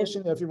 One more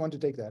question if you want to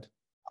take that.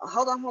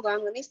 Hold on.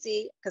 Let me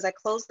see, because I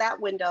closed that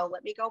window.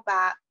 Let me go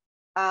back.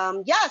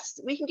 Yes,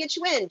 we can get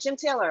you in. Jim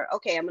Taylor.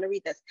 Okay, I'm going to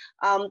read this.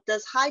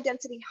 Does high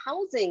density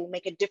housing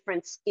make a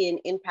difference in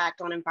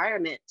impact on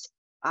environment?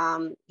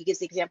 He gives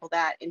the example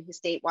that in his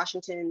state,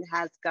 Washington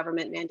has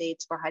government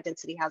mandates for high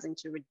density housing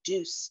to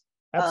reduce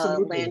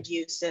land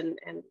use and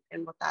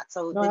what that.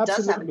 So no, it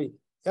does have.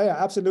 Yeah,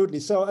 absolutely.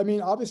 So, I mean,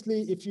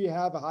 obviously, if you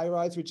have a high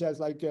rise which has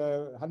like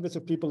hundreds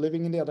of people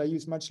living in there, they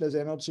use much less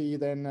energy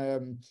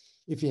than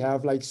if you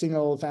have like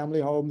single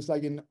family homes,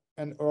 like in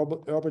an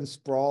urban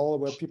sprawl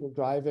where people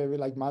drive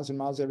like miles and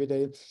miles every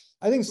day.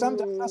 I think some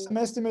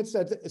estimates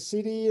that a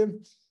city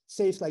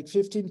saves like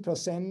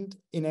 15%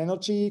 in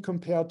energy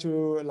compared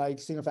to like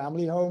single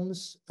family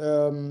homes,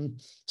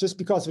 just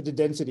because of the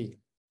density.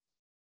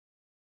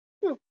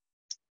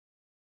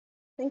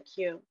 Thank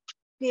you,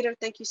 Peter.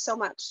 Thank you so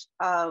much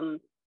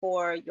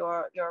for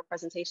your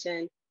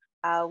presentation.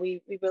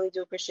 We really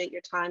do appreciate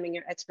your time and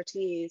your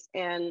expertise,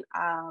 and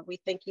we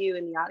thank you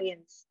in the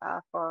audience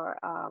for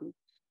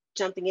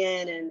jumping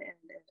in and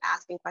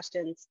asking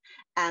questions.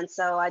 And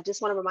so I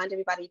just want to remind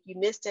everybody, if you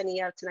missed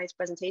any of tonight's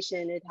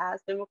presentation, it has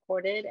been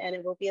recorded and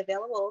it will be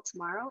available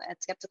tomorrow at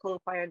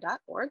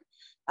skepticalinquirer.org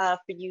for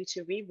you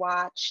to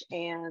rewatch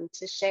and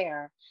to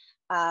share.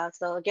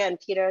 So again,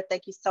 Peter,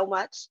 thank you so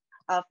much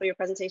for your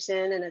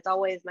presentation. And as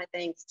always, my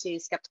thanks to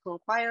Skeptical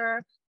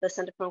Inquirer, the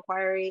Center for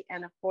Inquiry,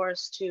 and of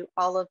course to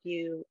all of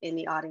you in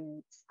the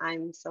audience.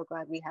 I'm so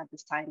glad we had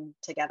this time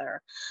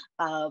together.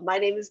 My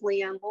name is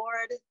Leanne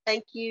Lord.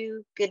 Thank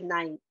you. Good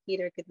night.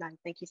 Peter, good night.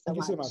 Thank you so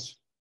much. Thank you so much.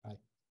 Bye.